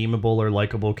any redeemable or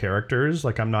likable characters.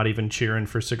 Like, I'm not even cheering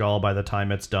for Seagal by the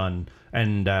time it's done.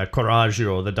 And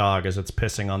Coraggio, the dog, as it's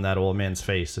pissing on that old man's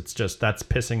face. It's just, that's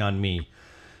pissing on me,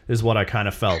 is what I kind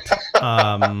of felt.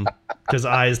 Because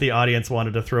I, as the audience,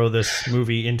 wanted to throw this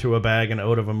movie into a bag and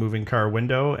out of a moving car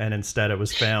window, and instead it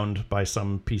was found by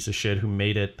some piece of shit who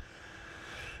made it.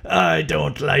 I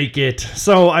don't like it.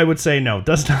 So I would say no,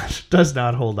 does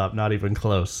not hold up, not even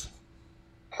close.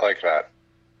 I like that.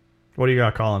 What do you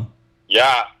got, Colin?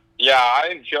 Yeah, I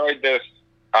enjoyed this.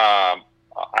 I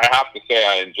have to say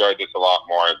I enjoyed this a lot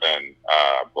more than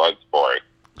Bloodsport,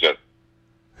 just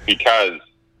because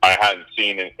I hadn't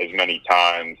seen it as many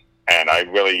times, and I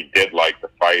really did like the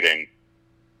fighting.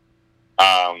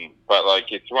 But,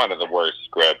 like, it's one of the worst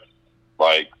scripts.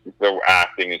 Like, the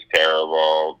acting is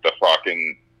terrible.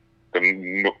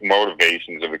 The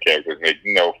motivations of the characters make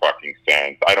no fucking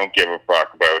sense. I don't give a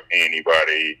fuck about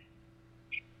anybody.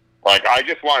 Like, I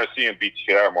just want to see him beat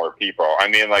shit out of more people. I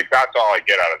mean, like, that's all I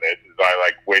get out of this, is I,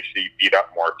 like, wish he beat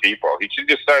up more people. He should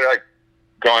just start, like,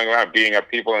 going around beating up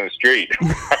people in the street.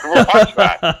 I watch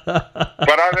that.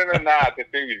 But other than that, this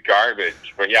movie's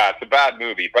garbage. But, yeah, it's a bad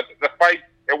movie. But the fight,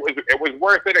 it was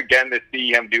worth it again to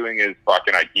see him doing his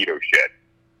fucking Aikido shit.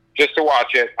 Just to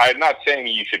watch it. I'm not saying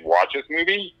you should watch this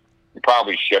movie. You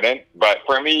probably shouldn't. But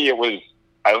for me, it was,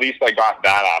 at least I got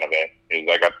that out of it.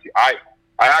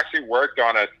 I actually worked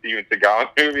on a Steven Seagal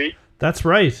movie. That's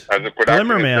right. As a production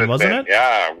Glimmerman, wasn't it?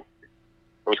 Yeah. It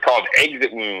was called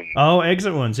Exit Wounds. Oh,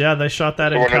 Exit Wounds. Yeah, they shot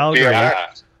that in Calgary.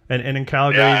 And in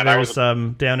Calgary, there's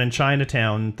down in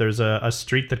Chinatown, there's a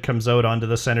street that comes out onto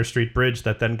the Center Street Bridge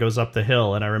that then goes up the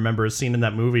hill. And I remember a scene in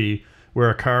that movie where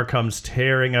a car comes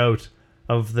tearing out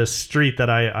of this street that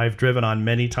I've driven on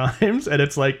many times, and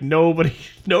it's like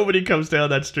nobody comes down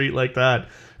that street like that,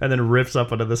 and then rips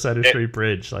up onto the Center Street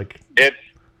Bridge. Like it's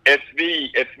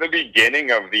the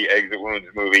beginning of the Exit Wounds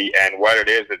movie, and what it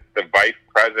is, it's the vice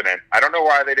president. I don't know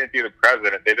why they didn't do the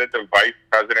president. They did the vice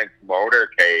president's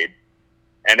motorcade,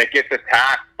 and it gets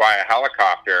attacked by a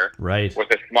helicopter, right,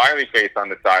 with a smiley face on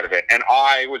the side of it. And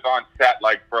I was on set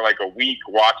for a week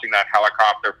watching that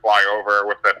helicopter fly over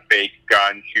with a fake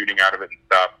gun shooting out of it and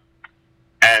stuff.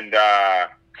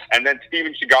 And then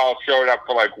Steven Seagal showed up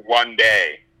for one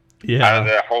day out of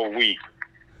the whole week.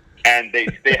 And they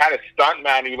had a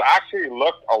stuntman who actually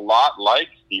looked a lot like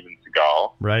Steven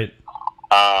Seagal. Right.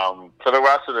 For the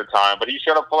rest of the time, but he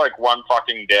showed up for one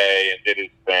fucking day and did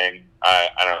his thing.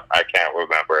 I can't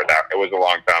remember that. It was a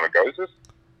long time ago.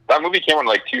 That movie came in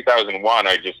 2001.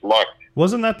 I just looked.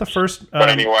 Wasn't that the first? But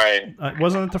anyway,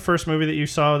 wasn't it the first movie that you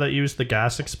saw that used the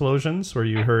gas explosions, where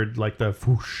you heard the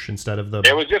whoosh instead of the?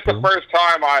 It was just boom? The first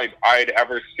time I'd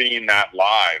ever seen that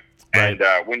live. Right.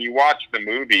 And when you watch the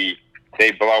movie,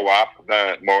 they blow up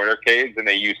the motorcades and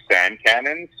they use sand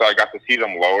cannons. So I got to see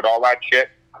them load all that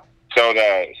shit. So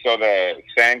the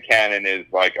sand cannon is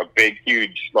a big,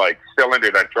 huge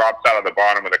cylinder that drops out of the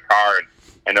bottom of the car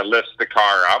and it lifts the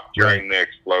car up during the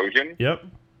explosion. Yep.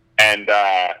 And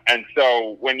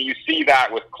so when you see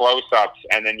that with close-ups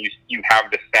and then you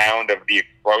have the sound of the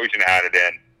explosion added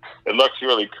in, it looks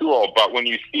really cool. But when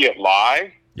you see it live,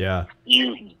 yeah,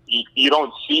 you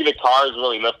don't see the cars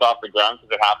really lift off the ground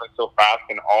because it happens so fast,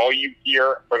 and all you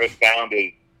hear for the sound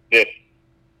is this.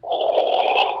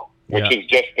 Which is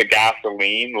just the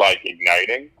gasoline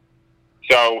igniting.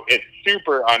 So it's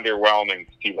super underwhelming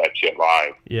to see that shit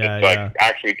live. Yeah, it's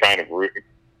actually kind of it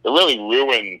really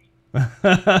ruins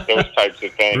those types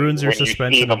of things. Ruins your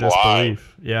suspension of disbelief.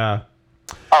 Live. Yeah.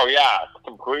 Oh yeah,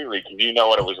 completely. Because you know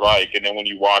what it was like, and then when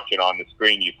you watch it on the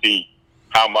screen, you see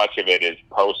how much of it is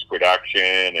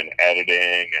post-production and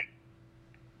editing. And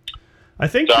I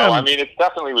think. So I mean, it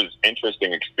definitely was an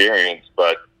interesting experience,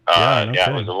 but.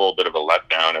 It was a little bit of a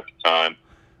letdown at the time.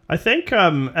 I think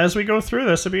as we go through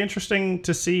this, it'd be interesting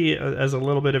to see as a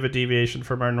little bit of a deviation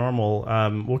from our normal.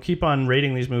 We'll keep on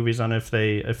rating these movies on if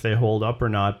they hold up or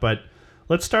not. But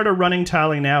let's start a running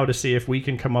tally now to see if we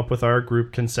can come up with our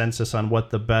group consensus on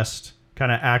what the best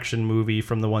kind of action movie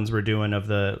from the ones we're doing of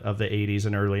the 80s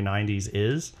and early 90s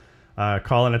is.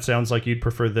 Colin, it sounds like you'd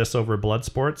prefer this over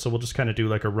Bloodsport, so we'll just kind of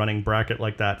do a running bracket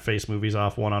like that, face movies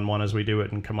off one-on-one as we do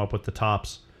it, and come up with the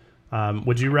tops.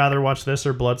 Would you rather watch this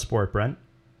or Bloodsport, Brent?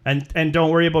 And don't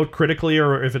worry about critically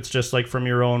or if it's just from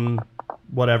your own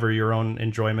your own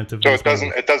enjoyment of. So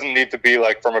it doesn't need to be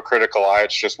from a critical eye.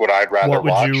 It's just what I'd rather watch.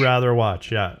 What would you rather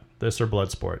watch? Yeah, this or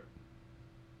Bloodsport?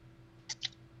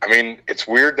 I mean, it's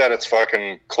weird that it's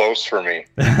fucking close for me.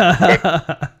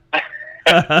 It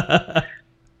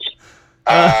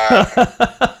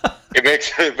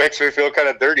makes me feel kind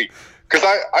of dirty because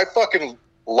I fucking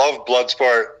love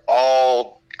Bloodsport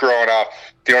all growing up.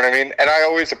 Do you know what I mean? And I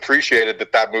always appreciated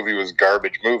that movie was a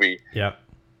garbage movie. Yeah.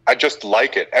 I just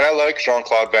like it. And I like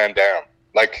Jean-Claude Van Damme.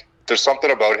 There's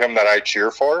something about him that I cheer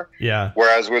for. Yeah.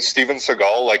 Whereas with Steven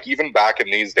Seagal, even back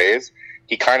in these days,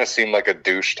 he kind of seemed like a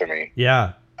douche to me.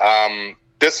 Yeah.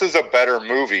 This is a better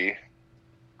movie.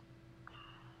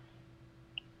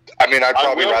 I mean, I'd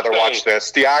probably rather watch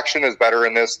this. The action is better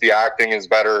in this. The acting is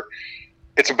better.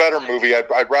 It's a better movie.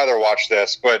 I'd rather watch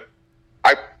this, but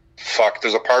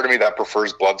there's a part of me that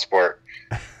prefers Bloodsport.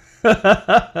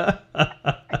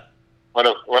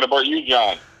 What about you,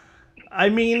 John? I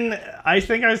mean, I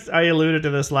think I alluded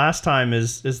to this last time.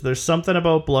 Is there's something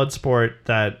about Bloodsport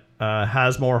that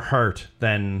has more heart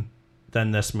than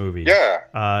this movie?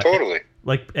 Yeah, totally.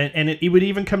 It would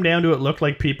even come down to it looked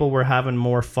like people were having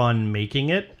more fun making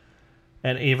it,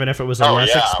 and even if it was a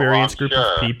less experienced group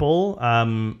of people.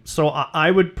 So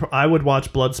I would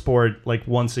watch Bloodsport like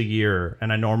once a year,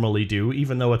 and I normally do,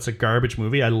 even though it's a garbage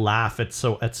movie. I laugh. It's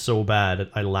so bad.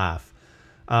 I laugh.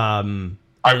 I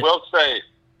will say,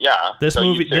 yeah. This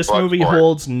movie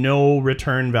holds no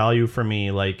return value for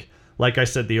me. Like I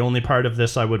said, the only part of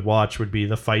this I would watch would be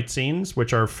the fight scenes,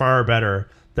 which are far better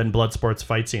than Bloodsport's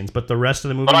fight scenes. But the rest of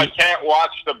the movie, but I can't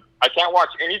watch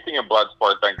anything in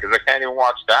Bloodsport then, because I can't even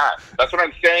watch that. That's what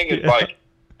I'm saying. Is like,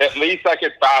 at least I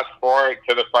could fast forward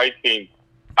to the fight scene.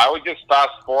 I would just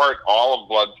fast forward all of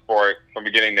Bloodsport from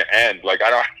beginning to end. Like, I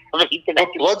don't have anything. But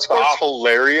Bloodsport's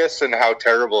hilarious in how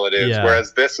terrible it is,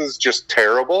 whereas this is just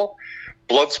terrible.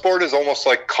 Bloodsport is almost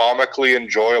like comically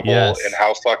enjoyable in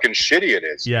how fucking shitty it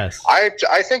is. Yes. I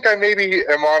think I maybe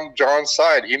am on John's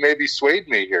side. He maybe swayed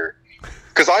me here.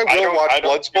 Because I will watch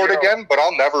Bloodsport again, but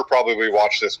I'll never probably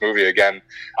watch this movie again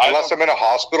unless I'm in a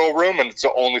hospital room and it's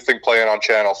the only thing playing on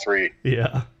Channel 3.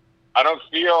 Yeah. I don't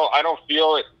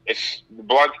feel it. It's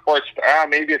Bloodsport.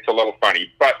 Maybe it's a little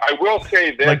funny, but I will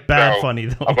say this like bad funny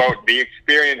though. About the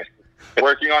experience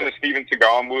working on the Steven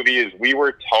Seagal movie is we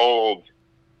were told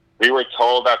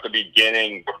at the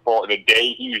beginning, before the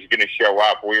day he was going to show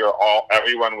up,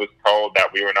 everyone was told that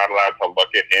we were not allowed to look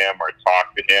at him or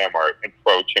talk to him or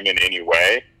approach him in any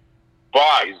way.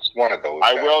 But he's one of those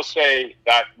I guys. will say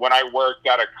that when I worked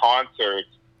at a concert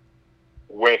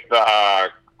with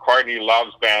Courtney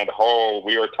Love's band Hole,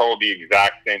 we were told the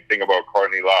exact same thing about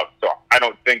Courtney Love. So I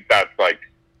don't think that's like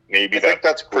maybe. I think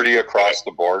that's pretty across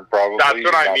the board, probably. That's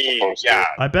what I mean. Yeah.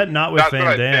 I bet not with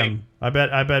Van Damme. I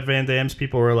bet Van Damme's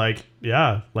people were like,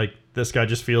 yeah, like this guy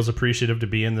just feels appreciative to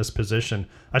be in this position.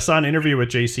 I saw an interview with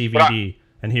JCVD,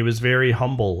 and he was very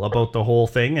humble about the whole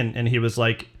thing, and he was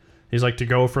like, to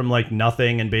go from like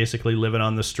nothing and basically living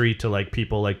on the street to like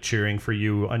people like cheering for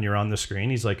you when you're on the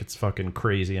screen. He's like, it's fucking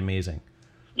crazy amazing.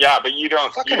 Yeah, but you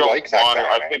don't like want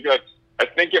to. I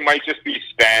think it might just be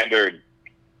standard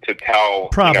to tell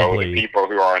the people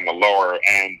who are in the lower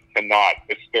end to not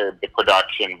disturb the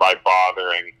production by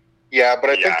bothering. Yeah, but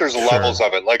I think there's levels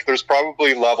of it. Like, there's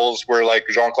probably levels where, like,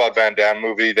 Jean-Claude Van Damme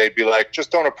movie, they'd be like,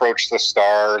 just don't approach the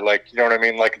star. Like, you know what I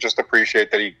mean? Like, just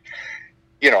appreciate that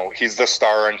he's the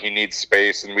star and he needs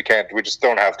space, and we just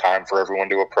don't have time for everyone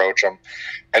to approach him.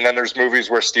 And then there's movies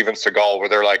where Steven Seagal, where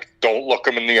they're like, don't look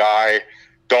him in the eye.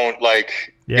 Don't, like,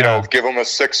 give him a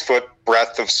 6-foot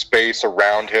breadth of space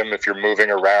around him if you're moving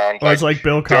around. Well, it's like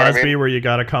Bill Cosby, where you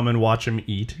got to come and watch him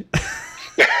eat.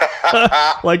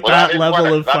 Like that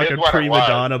level of fucking prima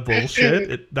donna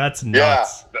bullshit. That's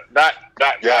nuts. That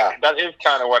is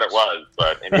kind of what it was.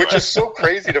 But anyway. Which is so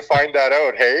crazy to find that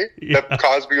out. Hey, that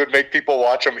Cosby would make people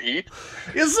watch him eat.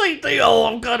 It's like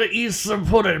I'm gonna eat some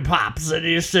pudding pops, and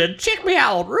he said, "Check me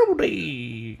out,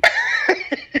 Rudy."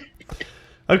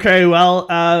 Okay, well,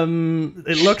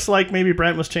 it looks like maybe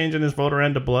Brent was changing his voter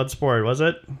end to Bloodsport, was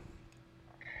it?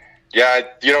 Yeah,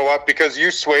 you know what? Because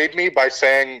you swayed me by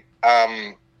saying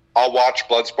I'll watch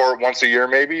Bloodsport once a year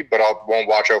maybe, but I won't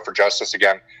watch Out for Justice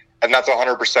again. And that's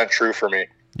 100% true for me.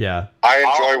 Yeah. I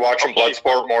enjoy watching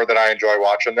Bloodsport more than I enjoy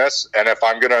watching this. And if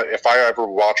I ever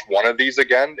watch one of these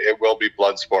again, it will be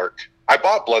Bloodsport. I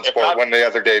bought Bloodsport one the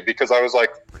other day because I was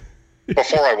like,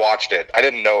 before I watched it, I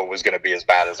didn't know it was going to be as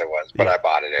bad as it was, but I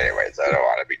bought it anyways. I don't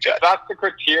want to be judged. If that's the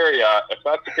criteria,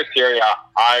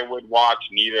 I would watch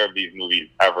neither of these movies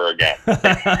ever again. So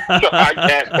I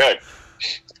can't pick.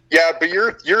 Yeah, but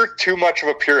you're too much of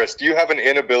a purist. You have an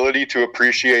inability to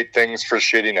appreciate things for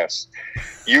shittiness.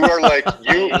 You are like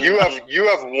you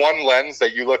have one lens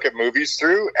that you look at movies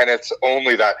through, and it's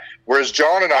only that. Whereas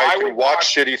John and I can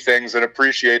watch shitty things and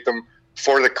appreciate them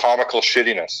for the comical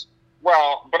shittiness.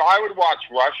 Well, but I would watch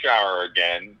Rush Hour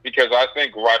again because I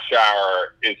think Rush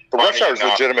Hour is funny. Rush Hour is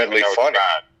legitimately funny.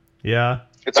 Yeah,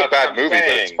 it's a bad movie, but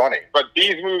it's funny. But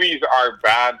these movies are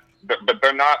bad, but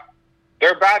they're not.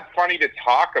 They're bad funny to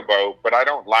talk about, but I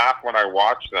don't laugh when I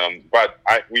watch them. But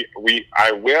I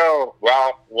will.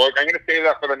 Well, I'm going to say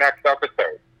that for the next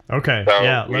episode. Okay. So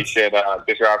yeah. we should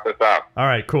just wrap this up. All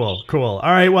right. Cool. All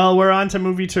right. Well, we're on to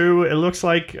movie 2. It looks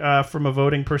like, from a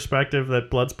voting perspective,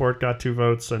 that Bloodsport got 2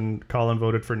 votes, and Colin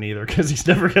voted for neither because he's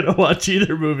never gonna watch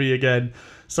either movie again.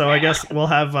 So I guess we'll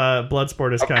have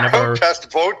Bloodsport as kind of our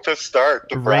contest vote to start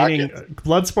the reigning. bracket.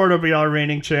 Bloodsport will be our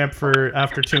reigning champ for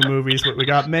after 2 movies, but we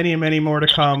got many, many more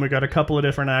to come. We got a couple of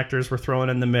different actors we're throwing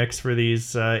in the mix for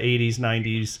these 80s,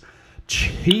 90s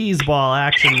cheeseball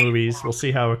action movies. We'll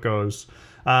see how it goes.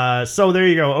 So there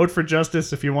you go. Out for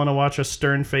Justice. If you want to watch a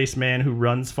stern-faced man who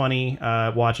runs funny,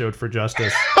 watch Out for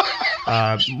Justice.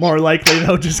 More likely,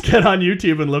 though, just get on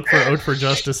YouTube and look for Out for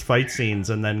Justice fight scenes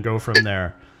and then go from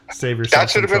there. Save yourself That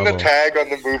should have been the tag on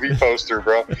the movie poster,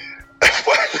 bro.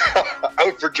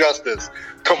 Out for Justice.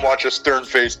 Come watch a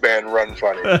stern-faced man run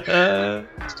funny. Love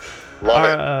it.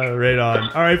 Right on.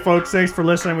 All right, folks. Thanks for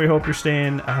listening. We hope you're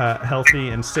staying healthy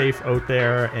and safe out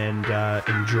there, and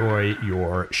enjoy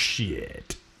your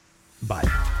shit. Bye.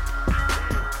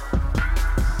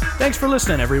 Thanks for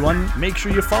listening, everyone. Make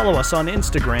sure you follow us on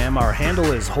Instagram. Our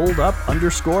handle is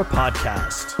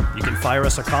holdup_podcast. You can fire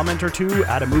us a comment or two,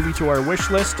 add a movie to our wish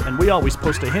list, and we always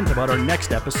post a hint about our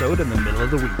next episode in the middle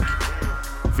of the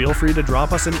week. Feel free to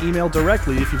drop us an email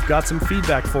directly if you've got some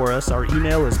feedback for us. Our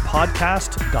email is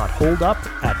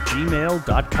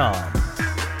podcast.holdup@gmail.com.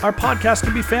 Our podcast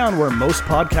can be found where most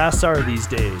podcasts are these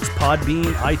days: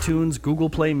 Podbean, iTunes,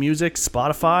 Google Play Music,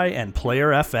 Spotify, and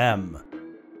Player FM.